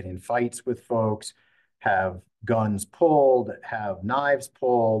get in fights with folks, have guns pulled, have knives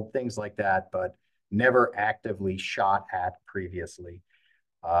pulled, things like that, but never actively shot at previously.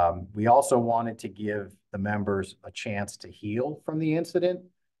 We also wanted to give the members a chance to heal from the incident.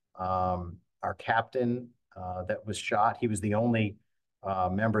 Our captain that was shot, he was the only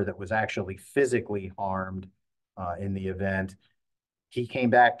member that was actually physically harmed in the event. He came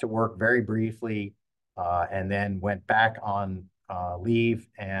back to work very briefly and then went back on leave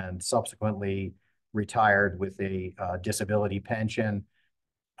and subsequently retired with a disability pension.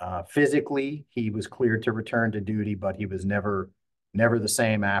 Physically, he was cleared to return to duty, but he was never the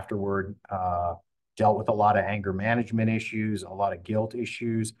same afterward. Dealt with a lot of anger management issues, a lot of guilt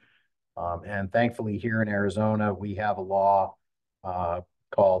issues. And thankfully here in Arizona, we have a law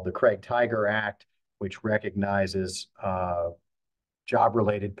called the Craig Tiger Act, which recognizes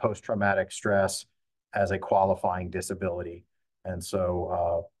job-related post-traumatic stress as a qualifying disability. And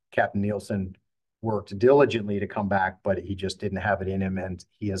so Captain Nielsen worked diligently to come back, but he just didn't have it in him. And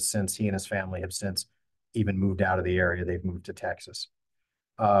he and his family have since even moved out of the area. They've moved to Texas.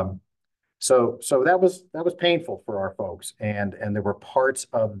 So that was painful for our folks. And there were parts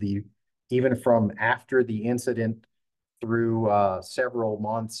of even from after the incident through several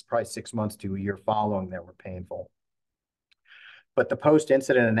months, probably 6 months to a year following, that were painful. But the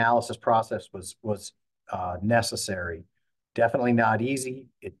post-incident analysis process was necessary. Definitely not easy.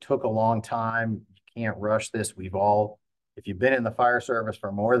 It took a long time. You can't rush this. If you've been in the fire service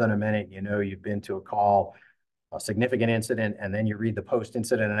for more than a minute, you know you've been to a call, a significant incident, and then you read the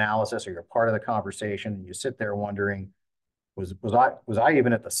post-incident analysis, or you're part of the conversation, and you sit there wondering, was I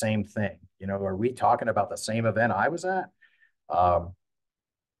even at the same thing? You know, are we talking about the same event I was at? I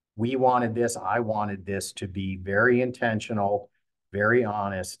wanted this to be very intentional, very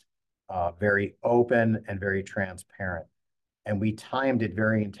honest, very open, and very transparent. And we timed it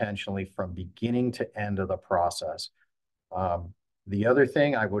very intentionally from beginning to end of the process. The other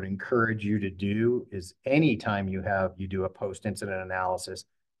thing I would encourage you to do is anytime you do a post-incident analysis,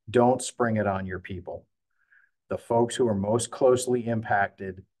 don't spring it on your people. The folks who are most closely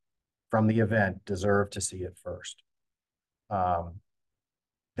impacted from the event deserve to see it first.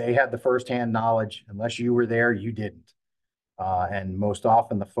 They had the firsthand knowledge. Unless you were there, you didn't. And most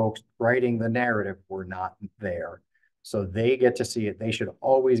often the folks writing the narrative were not there. So they get to see it. They should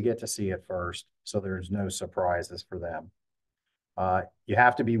always get to see it first, so there's no surprises for them. You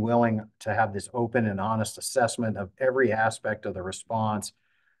have to be willing to have this open and honest assessment of every aspect of the response,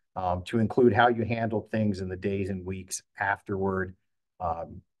 to include how you handled things in the days and weeks afterward.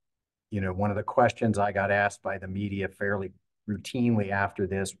 You know, one of the questions I got asked by the media fairly routinely after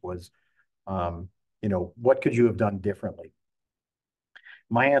this was, you know, what could you have done differently?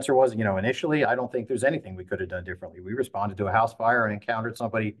 My answer was, you know, initially, I don't think there's anything we could have done differently. We responded to a house fire and encountered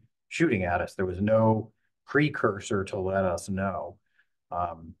somebody shooting at us. There was no precursor to let us know.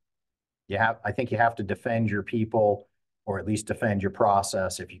 I think you have to defend your people, or at least defend your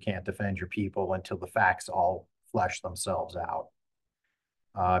process if you can't defend your people until the facts all flesh themselves out.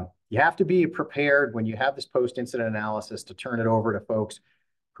 You have to be prepared when you have this post-incident analysis to turn it over to folks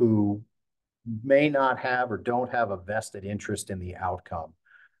who may not have or don't have a vested interest in the outcome.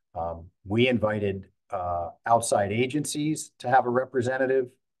 We invited outside agencies to have a representative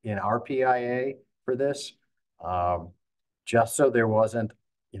in our PIA for this, just so there wasn't,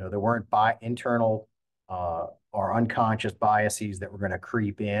 there weren't internal or unconscious biases that were going to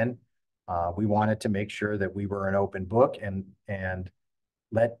creep in. We wanted to make sure that we were an open book and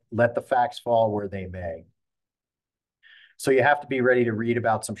let the facts fall where they may. So you have to be ready to read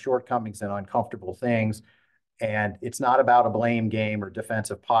about some shortcomings and uncomfortable things. And it's not about a blame game or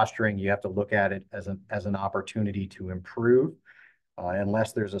defensive posturing. You have to look at it as an opportunity to improve.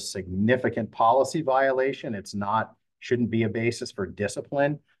 Unless there's a significant policy violation, shouldn't be a basis for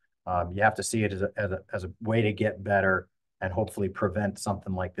discipline. You have to see it as a way to get better and hopefully prevent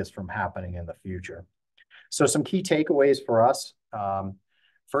something like this from happening in the future. So some key takeaways for us.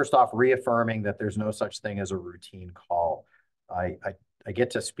 First off, reaffirming that there's no such thing as a routine call. I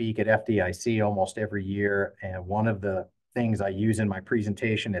get to speak at FDIC almost every year, and one of the things I use in my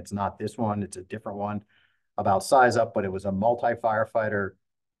presentation, it's not this one, it's a different one, about size up, but it was a multi-light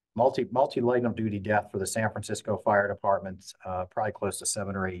of duty death for the San Francisco Fire Department, probably close to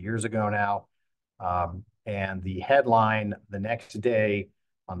 7 or 8 years ago now. And the headline the next day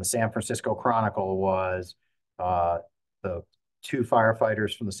on the San Francisco Chronicle was the 2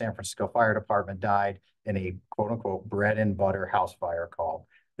 firefighters from the San Francisco Fire Department died in a quote unquote bread and butter house fire call.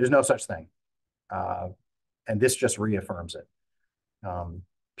 There's no such thing. And this just reaffirms it.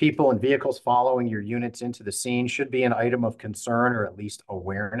 People and vehicles following your units into the scene should be an item of concern or at least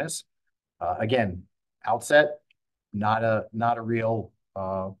awareness. Again, outset, not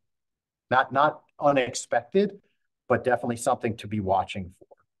unexpected, but definitely something to be watching for.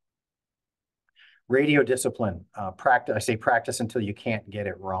 Radio discipline, practice. I say practice until you can't get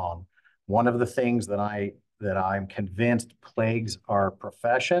it wrong. One of the things that I'm convinced plagues our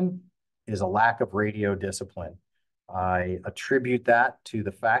profession is a lack of radio discipline. I attribute that to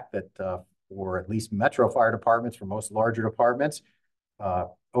the fact that for at least metro fire departments, for most larger departments,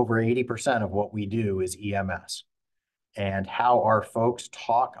 over 80% of what we do is EMS. And how our folks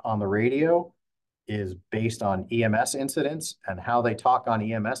talk on the radio is based on EMS incidents, and how they talk on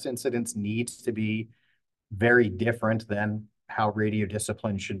EMS incidents needs to be very different than how radio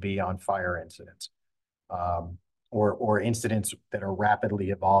discipline should be on fire incidents, or incidents that are rapidly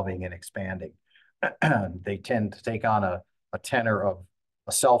evolving and expanding. They tend to take on a tenor of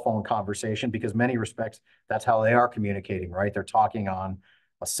a cell phone conversation because in many respects, that's how they are communicating, right? They're talking on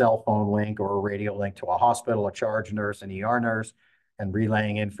a cell phone link or a radio link to a hospital, a charge nurse, an ER nurse, and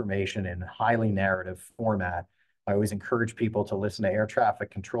relaying information in highly narrative format. I always encourage people to listen to air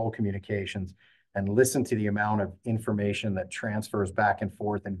traffic control communications and listen to the amount of information that transfers back and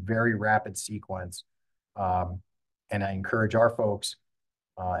forth in very rapid sequence. And I encourage our folks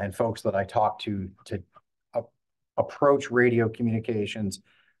and folks that I talk to approach radio communications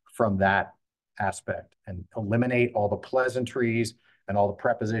from that aspect and eliminate all the pleasantries and all the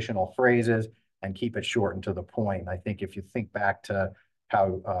prepositional phrases and keep it short and to the point. I think if you think back to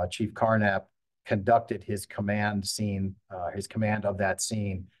how Chief Carnap conducted his command of that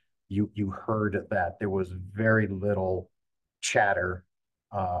scene, you heard that there was very little chatter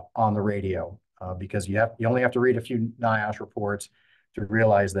on the radio because you only have to read a few NIOSH reports to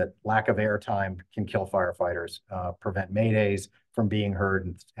realize that lack of airtime can kill firefighters, prevent maydays from being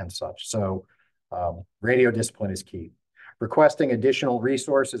heard and such. So radio discipline is key. Requesting additional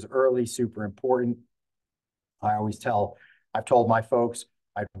resources early, super important. I've told my folks,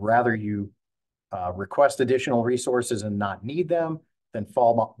 I'd rather you request additional resources and not need them than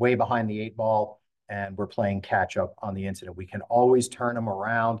fall way behind the 8 ball and we're playing catch up on the incident. We can always turn them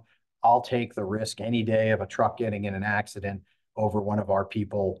around. I'll take the risk any day of a truck getting in an accident over one of our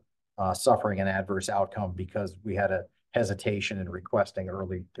people suffering an adverse outcome because we had a hesitation in requesting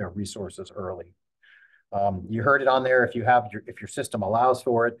early resources early. You heard it on there. If your system allows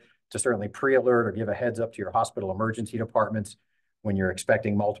for it, to certainly pre-alert or give a heads up to your hospital emergency departments when you're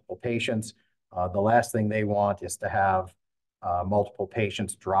expecting multiple patients. The last thing they want is to have multiple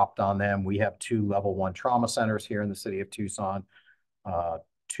patients dropped on them. We have 2 level 1 trauma centers here in the city of Tucson,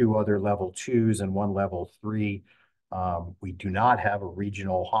 2 other level 2s and 1 level 3. We do not have a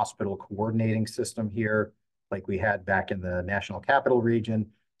regional hospital coordinating system here like we had back in the National Capital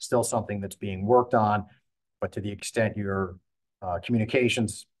Region. Still something that's being worked on, but to the extent your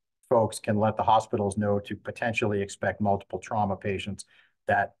communications folks can let the hospitals know to potentially expect multiple trauma patients,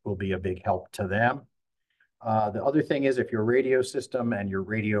 that will be a big help to them. The other thing is, if your radio system and your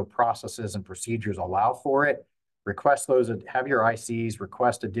radio processes and procedures allow for it, request those, have your ICs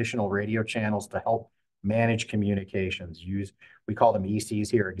request additional radio channels to help manage communications. We call them ECs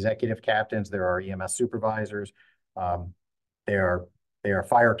here, executive captains. There are EMS supervisors. They are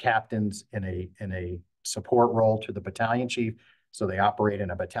fire captains in a support role to the battalion chief. So they operate in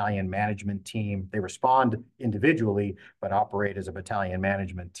a battalion management team. They respond individually, but operate as a battalion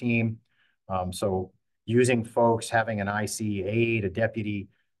management team. So using folks, having an IC aide, a deputy,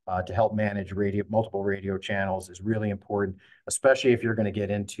 to help manage multiple radio channels is really important, especially if you're going to get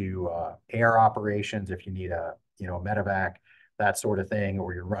into air operations, if you need a medevac, that sort of thing,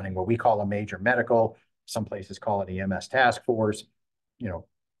 or you're running what we call a major medical. Some places call it EMS task force,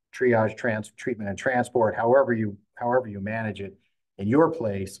 triage, treatment and transport, however you manage it in your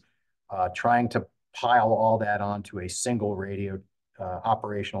place, trying to pile all that onto a single radio,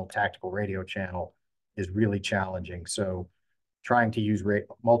 operational tactical radio channel is really challenging. So trying to use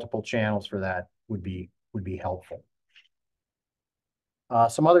multiple channels for that would be helpful.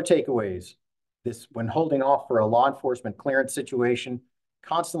 Some other takeaways. When holding off for a law enforcement clearance situation,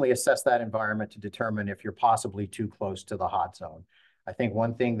 constantly assess that environment to determine if you're possibly too close to the hot zone. I think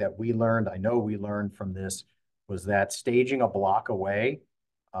one thing that I know we learned from this, was that staging a block away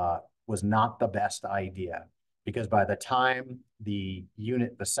was not the best idea, because by the time the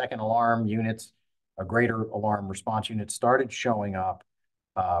second alarm units, a greater alarm response unit started showing up,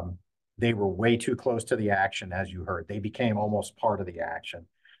 they were way too close to the action, as you heard. They became almost part of the action.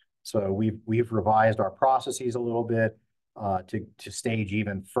 So we've revised our processes a little bit to stage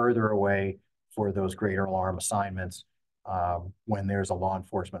even further away for those greater alarm assignments when there's a law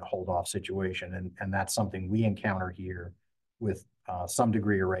enforcement hold-off situation. And that's something we encounter here with some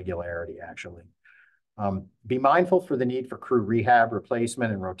degree of regularity, actually. Be mindful for the need for crew rehab,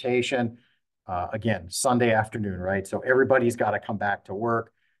 replacement, and rotation. Again, Sunday afternoon, right? So everybody's got to come back to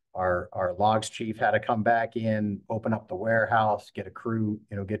work. Our logs chief had to come back in, open up the warehouse, get a crew,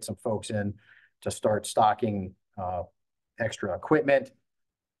 get some folks in to start stocking extra equipment,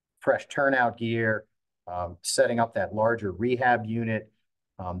 fresh turnout gear, setting up that larger rehab unit.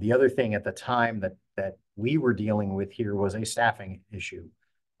 The other thing at the time that we were dealing with here was a staffing issue.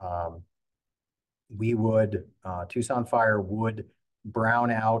 Tucson Fire would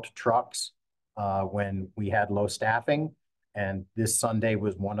brown out trucks when we had low staffing. And this Sunday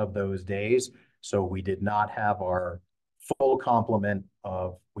was one of those days. So we did not have our full complement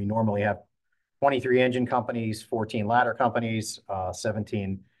we normally have 23 engine companies, 14 ladder companies,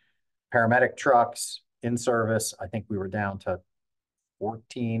 17 paramedic trucks in service. I think we were down to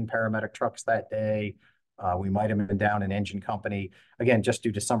 14 paramedic trucks that day. We might have been down an engine company, again, just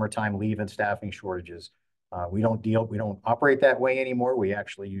due to summertime leave and staffing shortages. We don't operate that way anymore. We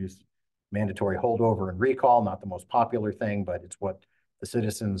actually use mandatory holdover and recall, not the most popular thing, but it's what the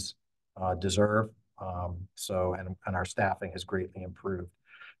citizens deserve. And our staffing has greatly improved.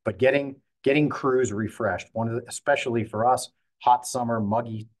 But getting crews refreshed, especially for us, hot summer,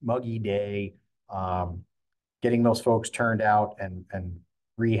 muggy day, getting those folks turned out and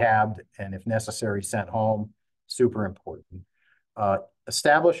rehabbed, and if necessary, sent home, super important.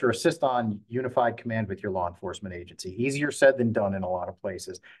 Establish or assist on unified command with your law enforcement agency. Easier said than done in a lot of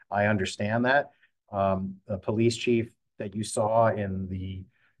places. I understand that. The police chief that you saw in the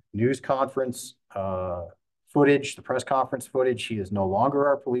news conference footage, the press conference footage, he is no longer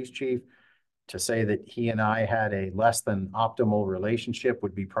our police chief. To say that he and I had a less than optimal relationship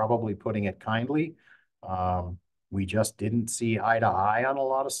would be probably putting it kindly. We just didn't see eye to eye on a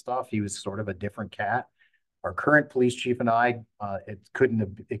lot of stuff. He was sort of a different cat. Our current police chief and I, it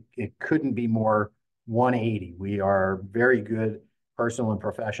couldn't be more 180. We are very good personal and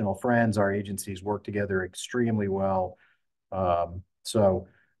professional friends. Our agencies work together extremely well. So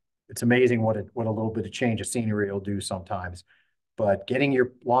it's amazing what a little bit of change of scenery will do sometimes. But getting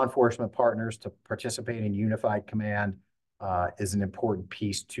your law enforcement partners to participate in unified command is an important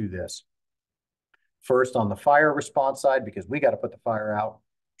piece to this. First, on the fire response side, because we got to put the fire out,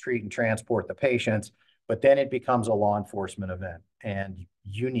 treat and transport the patients, but then it becomes a law enforcement event. And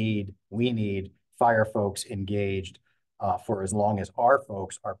we need fire folks engaged for as long as our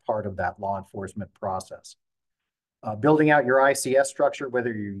folks are part of that law enforcement process. Building out your ICS structure,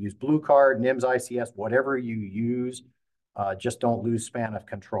 whether you use Blue Card, NIMS ICS, whatever you use, just don't lose span of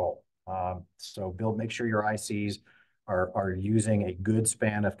control. So make sure your ICs are using a good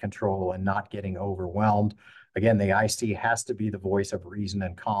span of control and not getting overwhelmed. Again, the IC has to be the voice of reason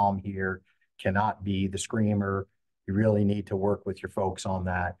and calm here, cannot be the screamer. You really need to work with your folks on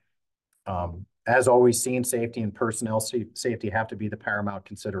that. As always, scene safety and personnel safety have to be the paramount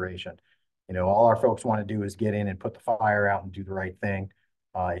consideration. You know, all our folks want to do is get in and put the fire out and do the right thing.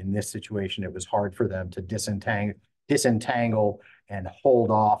 In this situation, it was hard for them to disentangle and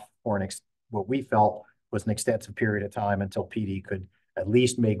hold off for what we felt was an extensive period of time until PD could at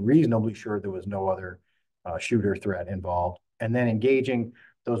least make reasonably sure there was no other shooter threat involved. And then engaging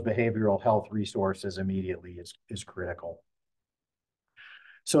those behavioral health resources immediately is critical.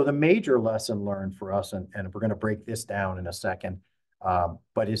 So the major lesson learned for us, and we're going to break this down in a second,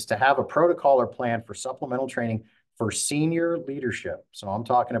 but is to have a protocol or plan for supplemental training for senior leadership. So I'm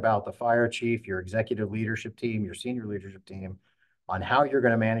talking about the fire chief, your executive leadership team, your senior leadership team, on how you're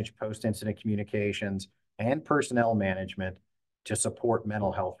going to manage post-incident communications and personnel management to support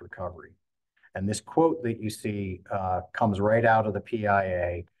mental health recovery. And this quote that you see comes right out of the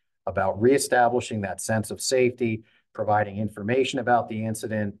PIA about reestablishing that sense of safety, providing information about the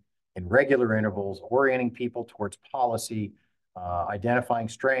incident in regular intervals, orienting people towards policy, identifying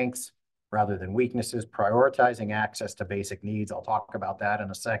strengths rather than weaknesses, prioritizing access to basic needs. I'll talk about that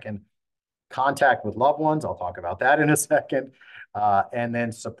in a second. Contact with loved ones. I'll talk about that in a second. And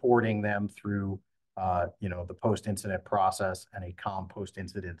then supporting them through, you know, the post-incident process and a calm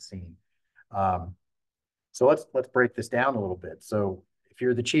post-incident scene. So let's break this down a little bit. So if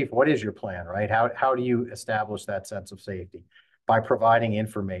you're the chief, what is your plan, right? How do you establish that sense of safety? By providing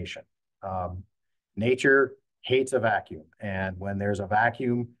information. Nature hates a vacuum. And when there's a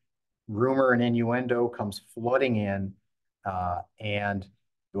vacuum, rumor and innuendo comes flooding in. And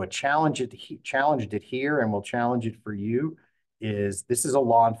what challenged it here, and will challenge it for you, is this is a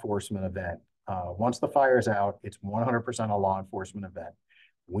law enforcement event. Once the fire is out, it's 100% a law enforcement event.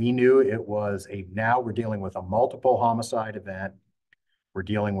 We knew it was now we're dealing with a multiple homicide event. We're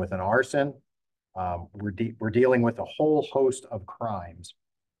dealing with an arson. We're dealing with a whole host of crimes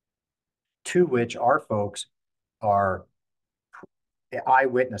to which our folks are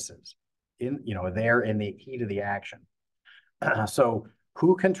eyewitnesses they're in the heat of the action. So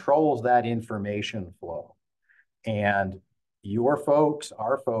who controls that information flow? And your folks,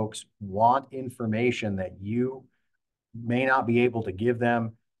 our folks, want information that you may not be able to give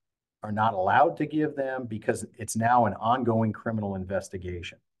them, are not allowed to give them, because it's now an ongoing criminal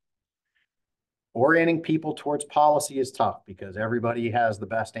investigation. Orienting people towards policy is tough because everybody has the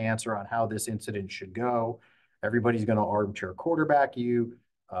best answer on how this incident should go. Everybody's going to armchair quarterback you,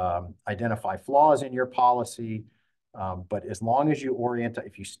 identify flaws in your policy. But as long as you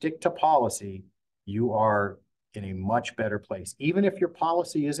if you stick to policy, you are in a much better place. Even if your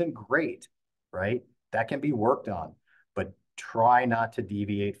policy isn't great, right? That can be worked on, but try not to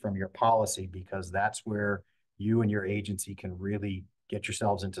deviate from your policy, because that's where you and your agency can really get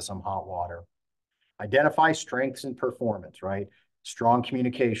yourselves into some hot water. Identify strengths and performance, right? Strong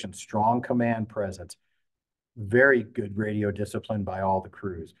communication, strong command presence, very good radio discipline by all the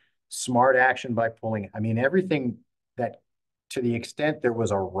crews, smart action by pulling. I mean, everything that, to the extent there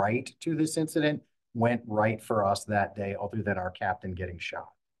was a right to this incident, went right for us that day, other than our captain getting shot.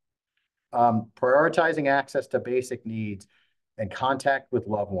 Prioritizing access to basic needs and contact with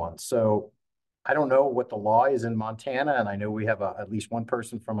loved ones. So I don't know what the law is in Montana, and I know we have at least one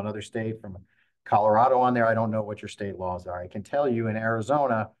person from another state, from Colorado on there. I don't know what your state laws are. I can tell you in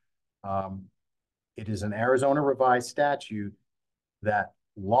Arizona, it is an Arizona revised statute that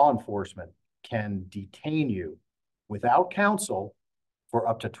law enforcement can detain you without counsel for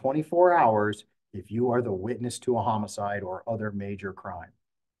up to 24 hours if you are the witness to a homicide or other major crime.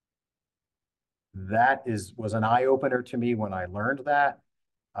 That was an eye-opener to me when I learned that.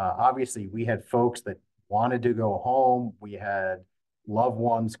 Obviously, we had folks that wanted to go home. We had loved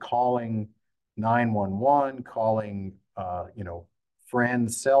ones calling 911, calling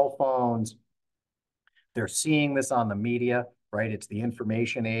friends' cell phones. They're seeing this on the media, right? It's the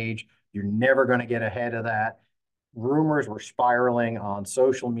information age. You're never going to get ahead of that. Rumors were spiraling on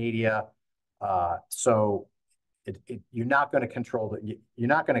social media. So you're not going to control it. You're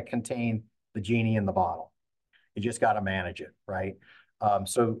not going to contain the genie in the bottle. You just got to manage it, right?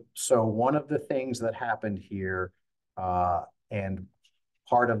 So one of the things that happened here, and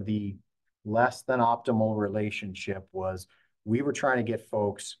part of the less than optimal relationship, was we were trying to get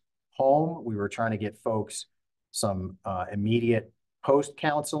folks home. We were trying to get folks some immediate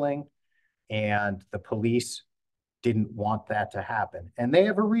post-counseling, and the police didn't want that to happen. And they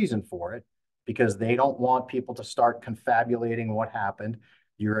have a reason for it, because they don't want people to start confabulating what happened.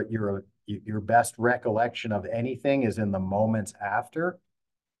 Your best recollection of anything is in the moments after.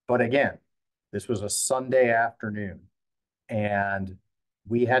 But again, this was a Sunday afternoon, and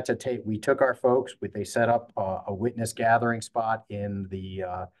we took our folks, they set up a witness gathering spot in the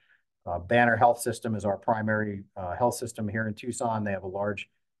Banner Health System is our primary health system here in Tucson. They have a large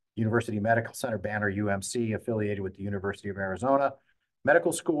University Medical Center, Banner UMC, affiliated with the University of Arizona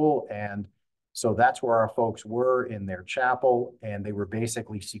Medical School. And so that's where our folks were in their chapel, and they were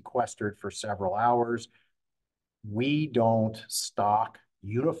basically sequestered for several hours. We don't stock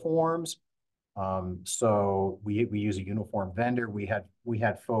uniforms. So we use a uniform vendor. We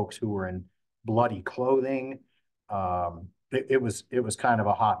had folks who were in bloody clothing. It was kind of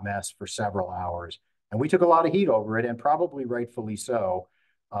a hot mess for several hours, and we took a lot of heat over it, and probably rightfully so.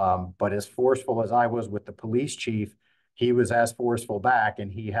 But as forceful as I was with the police chief, he was as forceful back,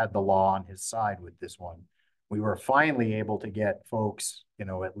 and he had the law on his side with this one. We were finally able to get folks,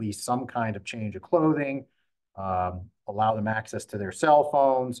 at least some kind of change of clothing, allow them access to their cell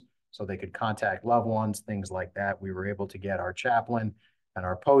phones so they could contact loved ones, things like that. We were able to get our chaplain and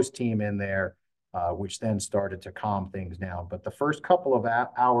our post team in there, which then started to calm things down. But the first couple of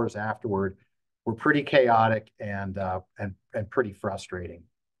hours afterward were pretty chaotic and pretty frustrating.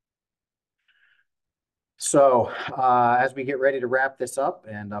 So as we get ready to wrap this up,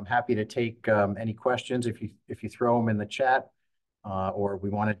 and I'm happy to take any questions if you throw them in the chat, or we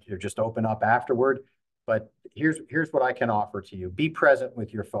wanted to just open up afterward. But here's what I can offer to you. Be present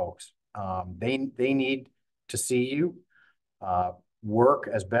with your folks. They need to see you. Work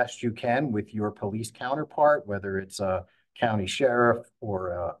as best you can with your police counterpart, whether it's a county sheriff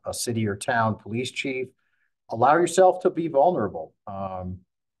or a city or town police chief. Allow yourself to be vulnerable.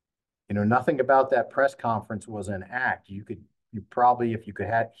 Nothing about that press conference was an act. You probably, if you could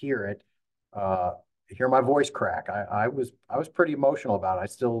hear it, hear my voice crack. I was pretty emotional about it.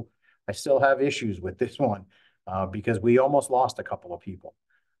 I still have issues with this one because we almost lost a couple of people.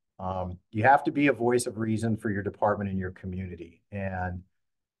 You have to be a voice of reason for your department and your community. And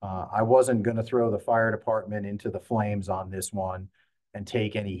I wasn't going to throw the fire department into the flames on this one and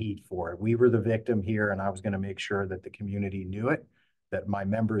take any heat for it. We were the victim here, and I was going to make sure that the community knew it, that my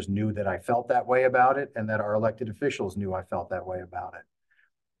members knew that I felt that way about it, and that our elected officials knew I felt that way about it.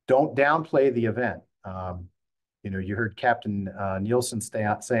 Don't downplay the event. You heard Captain Nielsen say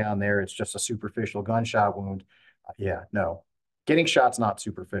on there, it's just a superficial gunshot wound. Yeah, no. Getting shot's not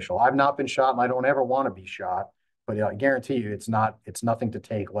superficial. I've not been shot, and I don't ever want to be shot, but I guarantee you it's nothing to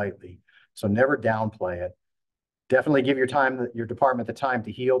take lightly. So never downplay it. Definitely give your department the time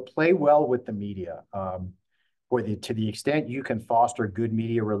to heal. Play well with the media. To the extent you can foster good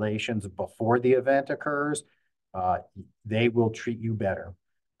media relations before the event occurs, they will treat you better.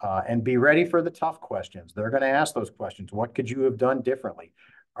 And be ready for the tough questions. They're going to ask those questions. What could you have done differently?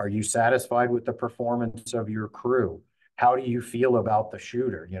 Are you satisfied with the performance of your crew? How do you feel about the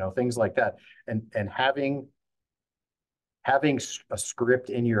shooter? Things like that. And having a script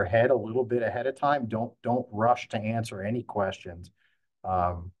in your head a little bit ahead of time. Don't rush to answer any questions.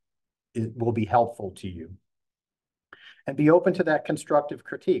 It will be helpful to you. And be open to that constructive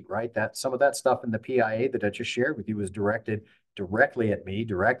critique, right? That some of that stuff in the PIA that I just shared with you was directed directly at me,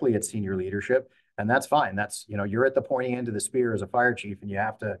 directly at senior leadership, and that's fine. That's, you're at the pointy end of the spear as a fire chief, and you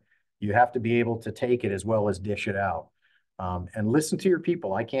have to be able to take it as well as dish it out. And listen to your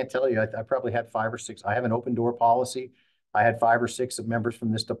people. I can't tell you, I probably had 5 or 6. I have an open door policy. I had 5 or 6 members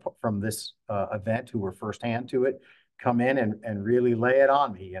from this event who were firsthand to it come in and really lay it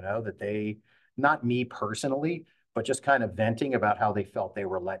on me, that they, not me personally, but just kind of venting about how they felt they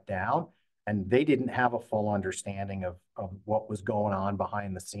were let down. And they didn't have a full understanding of what was going on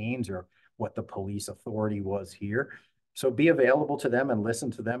behind the scenes or what the police authority was here. So be available to them and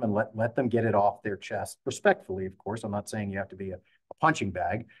listen to them and let them get it off their chest respectfully, of course. I'm not saying you have to be a punching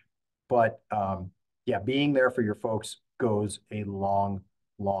bag, but yeah, being there for your folks goes a long,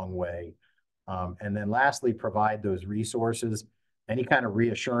 long way. And then lastly, provide those resources, any kind of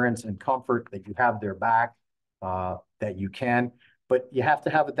reassurance and comfort that you have their back, that you can, but you have to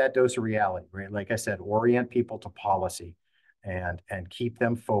have that dose of reality, right? Like I said, orient people to policy and keep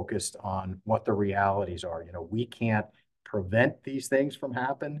them focused on what the realities are. We can't prevent these things from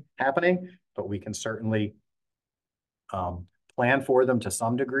happening, but we can certainly plan for them to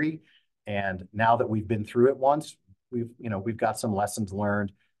some degree. And now that we've been through it once, we've got some lessons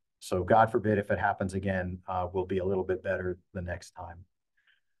learned. So God forbid if it happens again, we'll be a little bit better the next time.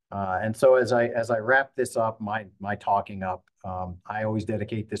 And so as I wrap this up, my talking up, I always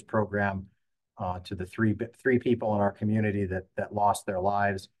dedicate this program to the three people in our community that lost their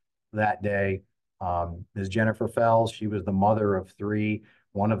lives that day. Ms. Jennifer Fells, she was the mother of 3.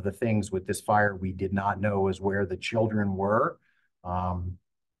 One of the things with this fire we did not know is where the children were.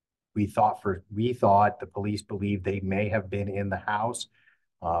 We thought the police believed they may have been in the house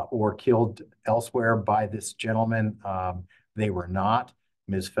or killed elsewhere by this gentleman. They were not.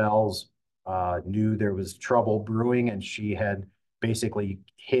 Ms. Fells knew there was trouble brewing, and she had basically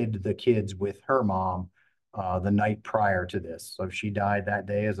hid the kids with her mom the night prior to this. So she died that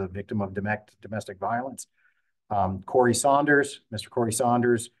day as a victim of domestic violence. Corey Saunders, Mr. Corey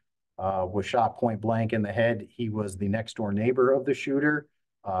Saunders, was shot point blank in the head. He was the next door neighbor of the shooter.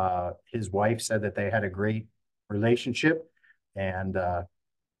 His wife said that they had a great relationship, and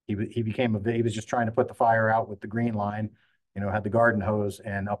he was just trying to put the fire out with the green line, had the garden hose,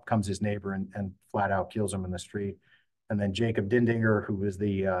 and up comes his neighbor and flat out kills him in the street. And then Jacob Dindinger, who was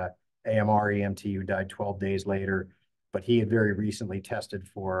the AMR EMT who died 12 days later, but he had very recently tested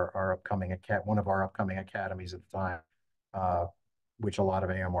for one of our upcoming academies at the time, which a lot of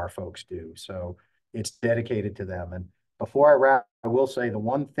AMR folks do. So it's dedicated to them. And before I wrap, I will say the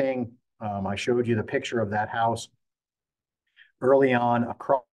one thing, I showed you the picture of that house early on,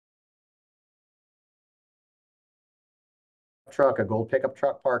 across truck, a gold pickup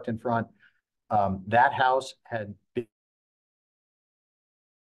truck parked in front. That house had been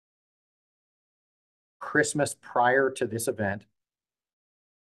Christmas prior to this event.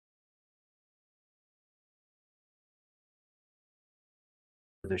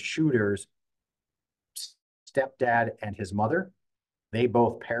 The shooter's stepdad and his mother, they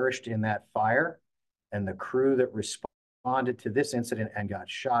both perished in that fire, and the crew that responded to this incident and got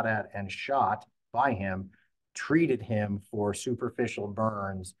shot at and shot by him treated him for superficial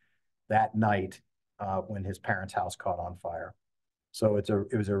burns that night when his parents' house caught on fire. So it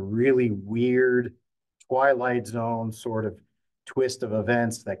was a really weird Twilight Zone sort of twist of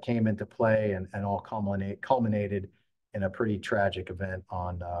events that came into play and all culminated in a pretty tragic event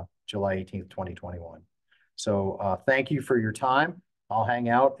on July 18th, 2021. So thank you for your time. I'll hang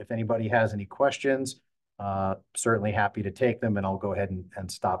out. If anybody has any questions, certainly happy to take them, and I'll go ahead and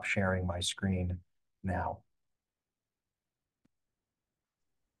stop sharing my screen now.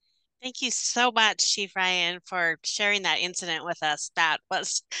 Thank you so much, Chief Ryan, for sharing that incident with us. That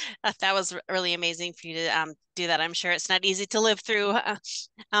was really amazing for you to do that. I'm sure it's not easy to live through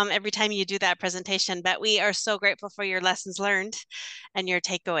every time you do that presentation, but we are so grateful for your lessons learned and your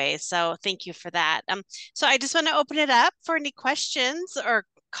takeaways. So thank you for that. So I just want to open it up for any questions or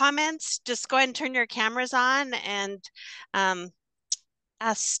comments. Just go ahead and turn your cameras on and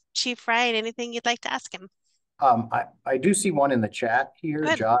ask Chief Ryan anything you'd like to ask him. I do see one in the chat here.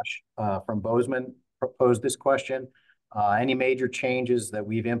 Good. Josh from Bozeman proposed this question. Any major changes that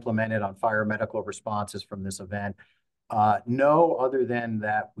we've implemented on fire medical responses from this event? No, other than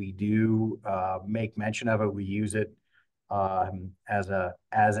that we do make mention of it. We use it as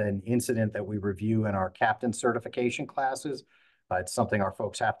an incident that we review in our captain certification classes. It's something our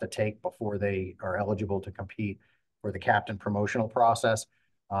folks have to take before they are eligible to compete for the captain promotional process.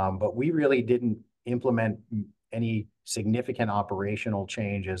 But we really didn't implement any significant operational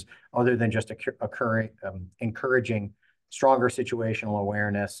changes other than just encouraging stronger situational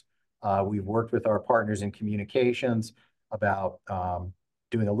awareness. We've worked with our partners in communications about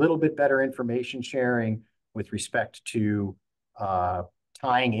doing a little bit better information sharing with respect to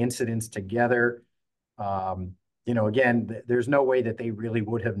tying incidents together. Again, there's no way that they really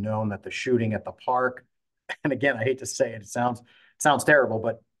would have known that the shooting at the park, and again, I hate to say it, it sounds terrible,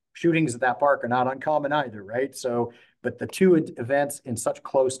 but shootings at that park are not uncommon either, right? So, but the two events in such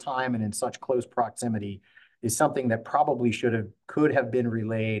close time and in such close proximity is something that probably could have been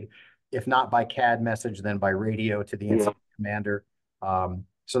relayed, if not by CAD message, then by radio to the incident commander.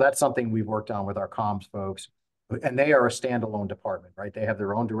 So that's something we've worked on with our comms folks, and they are a standalone department, right? They have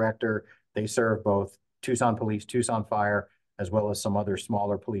their own director. They serve both Tucson Police, Tucson Fire, as well as some other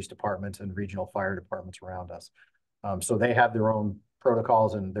smaller police departments and regional fire departments around us. So they have their own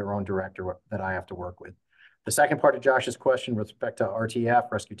protocols and their own director that I have to work with. The second part of Josh's question with respect to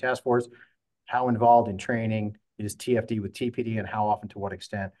RTF, Rescue Task Force, how involved in training is TFD with TPD and how often, to what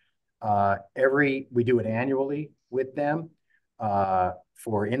extent? We do it annually with them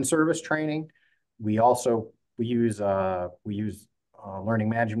for in-service training. We use learning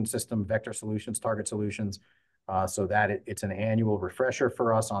management system, vector solutions, target solutions, so that it's an annual refresher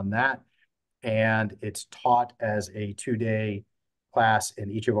for us on that. And it's taught as a 2-day class in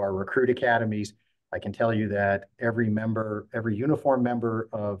each of our recruit academies. I can tell you that every uniform member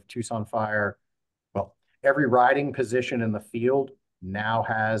of Tucson Fire, well, every riding position in the field now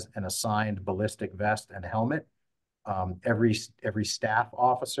has an assigned ballistic vest and helmet. Every staff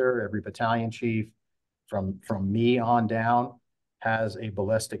officer, every battalion chief, from me on down, has a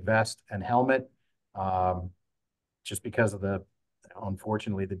ballistic vest and helmet, just because of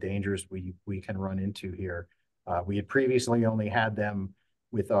unfortunately, the dangers we can run into here. We had previously only had them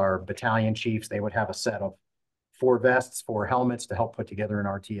with our battalion chiefs. They would have a set of 4 vests, 4 helmets to help put together an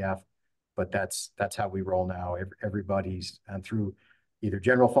RTF. But that's how we roll now. Everybody's, and through either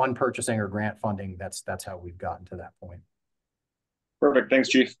general fund purchasing or grant funding, that's how we've gotten to that point. Perfect. Thanks,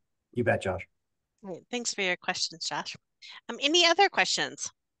 Chief. You bet, Josh. Great. Thanks for your questions, Josh. Any other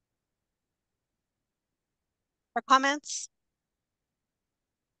questions or comments?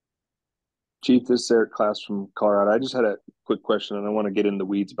 Chief, this is Eric Klass from Colorado. I just had a quick question, and I want to get in the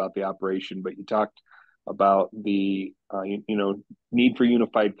weeds about the operation, but you talked about the need for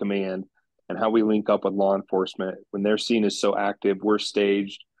unified command and how we link up with law enforcement when their scene is so active. We're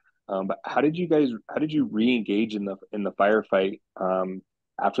staged. But how did you re-engage in the firefight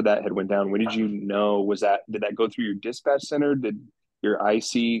after that had went down? When did you know? Did that go through your dispatch center? Did your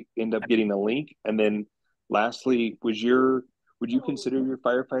IC end up getting a link? And then lastly, would you consider your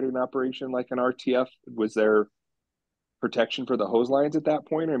firefighting operation like an RTF? Was there protection for the hose lines at that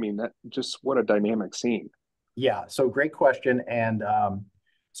point? I mean, that just what a dynamic scene. Yeah, so great question. And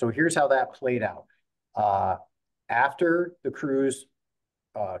so here's how that played out. After the crews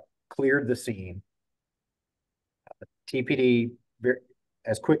cleared the scene, TPD,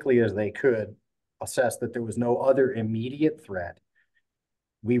 as quickly as they could, assessed that there was no other immediate threat.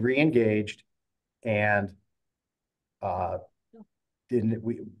 We re-engaged, and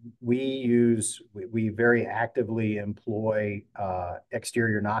we very actively employ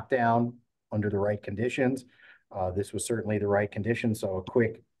exterior knockdown under the right conditions. This was certainly the right condition. So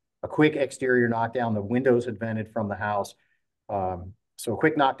a quick exterior knockdown. The windows had vented from the house. So a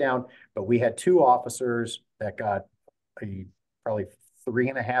quick knockdown, but we had 2 officers that got a probably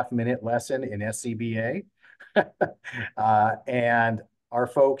 3.5-minute lesson in SCBA. And our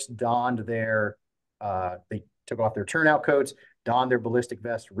folks donned they took off their turnout coats, donned their ballistic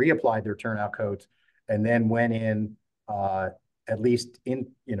vests, reapplied their turnout coats, and then went in at least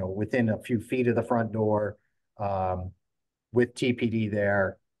within a few feet of the front door with TPD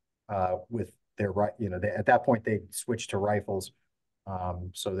there with their at that point they switched to rifles,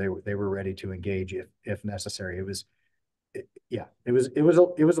 so they were ready to engage if necessary. It was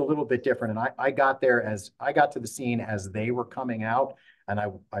a little bit different, and I got to the scene as they were coming out, and I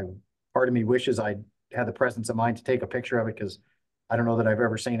part of me wishes I had the presence of mind to take a picture of it, because I don't know that I've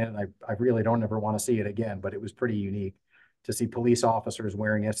ever seen it, and I really don't ever want to see it again. But it was pretty unique to see police officers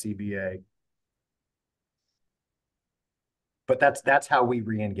wearing SCBA. But that's how we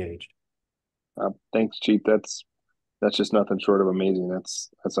re-engaged. Thanks, Chief. That's just nothing short of amazing. That's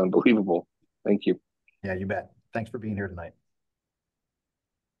unbelievable. Thank you. Yeah, you bet. Thanks for being here tonight.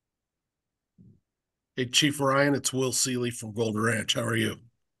 Hey, Chief Ryan, it's Will Seeley from Golden Ranch. How are you?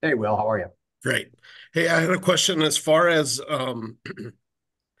 Hey, Will, how are you? Great. Hey, I had a question as far as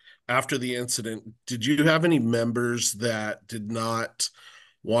after the incident, did you have any members that did not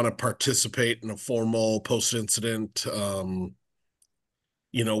want to participate in a formal post-incident,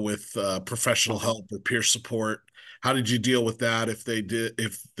 with professional help or peer support? How did you deal with that if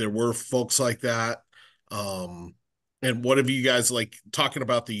there were folks like that? And what have you guys, talking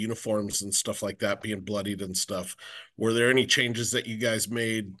about the uniforms and stuff like that being bloodied and stuff, were there any changes that you guys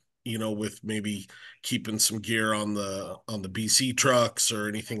made, with maybe keeping some gear on the BC trucks or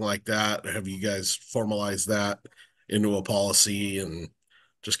anything like that? Have you guys formalized that into a policy, and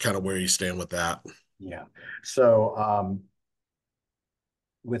just kind of where you stand with that? Yeah. So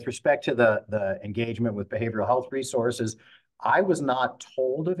with respect to the engagement with behavioral health resources, I was not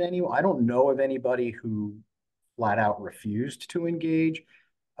told of any. I don't know of anybody who flat out refused to engage.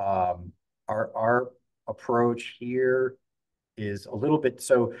 Our approach here is a little bit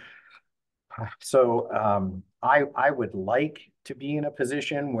so. I would like to be in a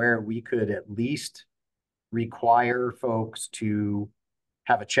position where we could at least require folks to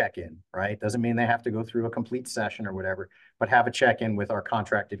have a check-in, right? Doesn't mean they have to go through a complete session or whatever, but have a check-in with our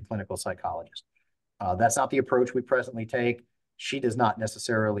contracted clinical psychologist. That's not the approach we presently take. She does not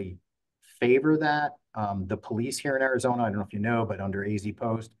necessarily favor that. The police here in Arizona, I don't know if you know, but under AZ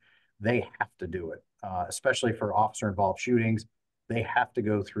Post, they have to do it, especially for officer-involved shootings. They have to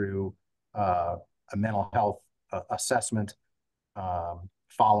go through a mental health assessment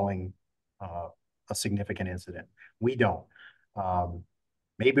following a significant incident. We don't.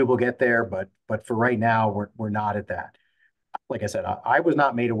 Maybe we'll get there, but for right now, we're not at that. Like I said, I was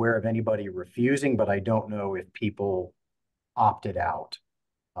not made aware of anybody refusing, but I don't know if people opted out.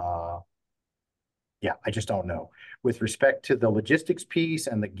 Yeah, I just don't know. With respect to the logistics piece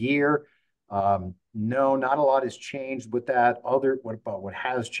and the gear, no, not a lot has changed with that. What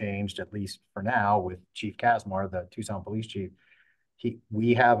has changed, at least for now, with Chief Kazmar, the Tucson Police Chief,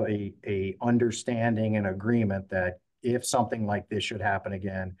 we have a understanding and agreement that if something like this should happen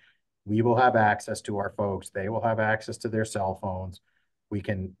again, we will have access to our folks. They will have access to their cell phones. We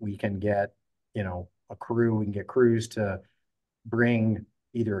can get, you know, a crew. We can get crews to bring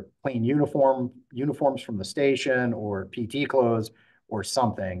either clean uniforms from the station or PT clothes or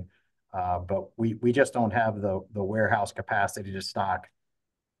something. But we just don't have the warehouse capacity to stock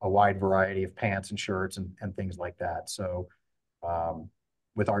a wide variety of pants and shirts and things like that. So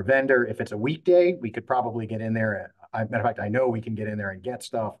with our vendor, if it's a weekday, we could probably get in there. Matter of fact, I know we can get in there and get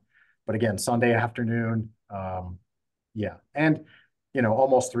stuff. But again, Sunday afternoon, yeah. And, you know,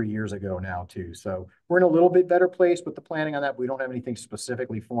 almost 3 years ago now too. So we're in a little bit better place with the planning on that. We don't have anything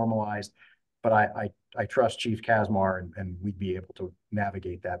specifically formalized, but I trust Chief Kazmar and we'd be able to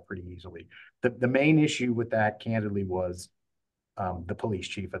navigate that pretty easily. The main issue with that, candidly, was the police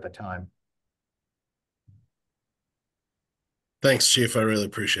chief at the time. Thanks, Chief. I really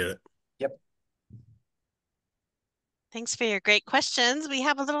appreciate it. Yep. Thanks for your great questions. We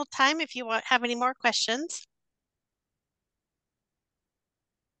have a little time if you have any more questions.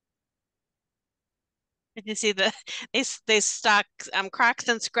 Did you see they stock Crocs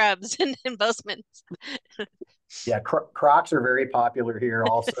and scrubs in Bozeman? Yeah, Crocs are very popular here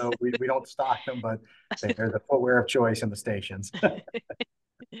also. we don't stock them, but they're the footwear of choice in the stations.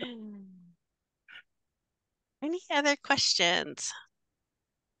 Any other questions?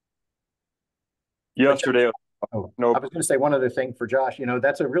 Yesterday. Oh, no. I was going to say one other thing for Josh. You know,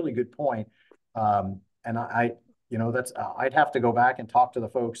 that's a really good point. And you know, I'd have to go back and talk to the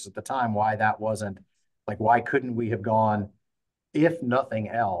folks at the time why that wasn't, like, why couldn't we have gone, if nothing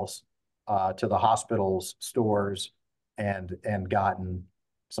else, to the hospitals, stores, and gotten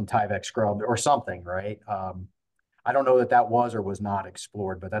some Tyvek scrub or something, right? I don't know that was or was not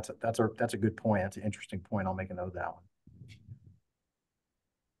explored, but that's a good point. That's an interesting point. I'll make a note of that one.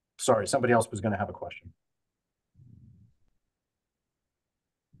 Sorry, somebody else was going to have a question.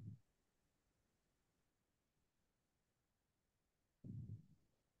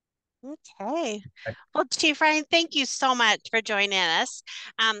 Okay. Well, Chief Ryan, thank you so much for joining us.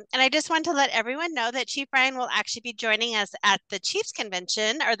 And I just want to let everyone know that Chief Ryan will actually be joining us at the Chiefs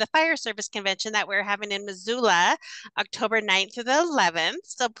Convention, or the Fire Service Convention, that we're having in Missoula, October 9th through the 11th.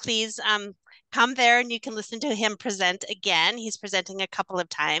 So please come there and you can listen to him present again. He's presenting a couple of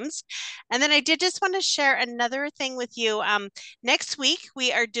times. And then I did just want to share another thing with you. Next week,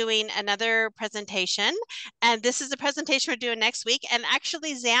 we are doing another presentation. And this is the presentation we're doing next week. And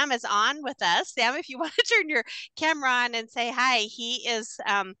actually, Zam is on with us. Zam, if you want to turn your camera on and say hi, he is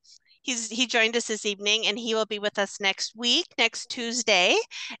he joined us this evening and he will be with us next week, next Tuesday.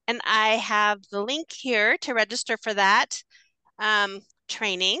 And I have the link here to register for that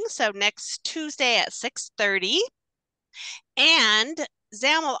training. So next Tuesday at 6:30. And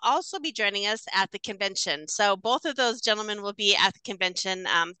Zam will also be joining us at the convention. So both of those gentlemen will be at the convention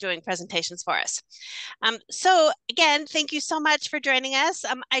doing presentations for us. So again, thank you so much for joining us.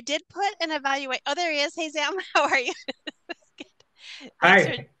 I did put an evaluate. Oh, there he is. Hey, Zam, how are you?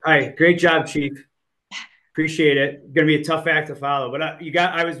 Hi. Hi. Great job, Chief. Appreciate it. Going to be a tough act to follow, but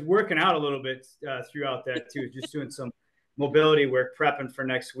I was working out a little bit throughout that too, just doing some mobility work, prepping for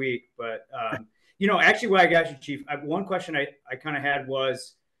next week. But you know, actually, what I got you, Chief, one question I kind of had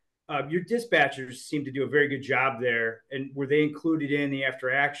was, your dispatchers seem to do a very good job there, and were they included in the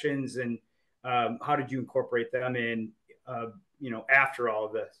after actions, and how did you incorporate them in, you know, after all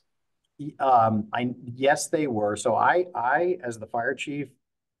of this? Yes, they were. So I, as the fire chief,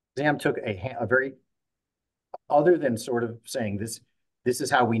 Zam took a very, other than sort of saying this is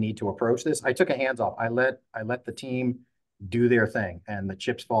how we need to approach this, I took a hands off. I let the team do their thing, and the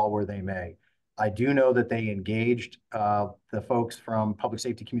chips fall where they may. I do know that they engaged the folks from Public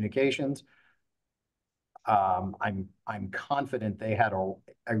Safety Communications. I'm confident they had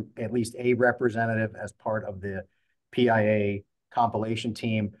at least a representative as part of the PIA compilation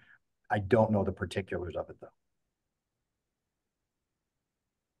team. I don't know the particulars of it, though.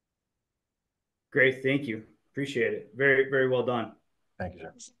 Great, thank you. Appreciate it. Very, very well done. Thank you,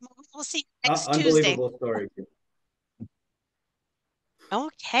 sir. We'll see you next Unbelievable Tuesday. Story.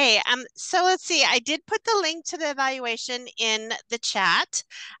 Okay, so let's see. I did put the link to the evaluation in the chat.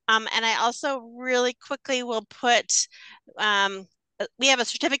 And I also really quickly will put, we have a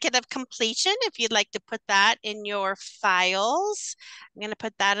certificate of completion if you'd like to put that in your files. I'm going to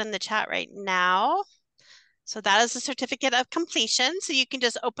put that in the chat right now. So that is a certificate of completion. So you can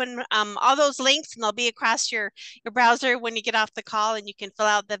just open all those links and they'll be across your browser when you get off the call, and you can fill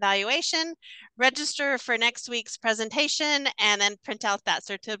out the evaluation, register for next week's presentation, and then print out that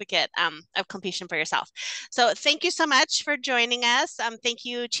certificate of completion for yourself. So thank you so much for joining us. Thank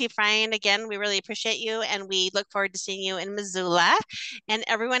you, Chief Ryan. Again, we really appreciate you, and we look forward to seeing you in Missoula. And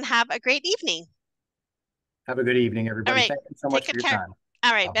everyone have a great evening. Have a good evening, everybody. All right. Thank you so much for your time.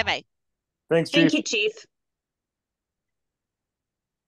 All right. Bye-bye. Thanks, Chief. Thank you, Chief.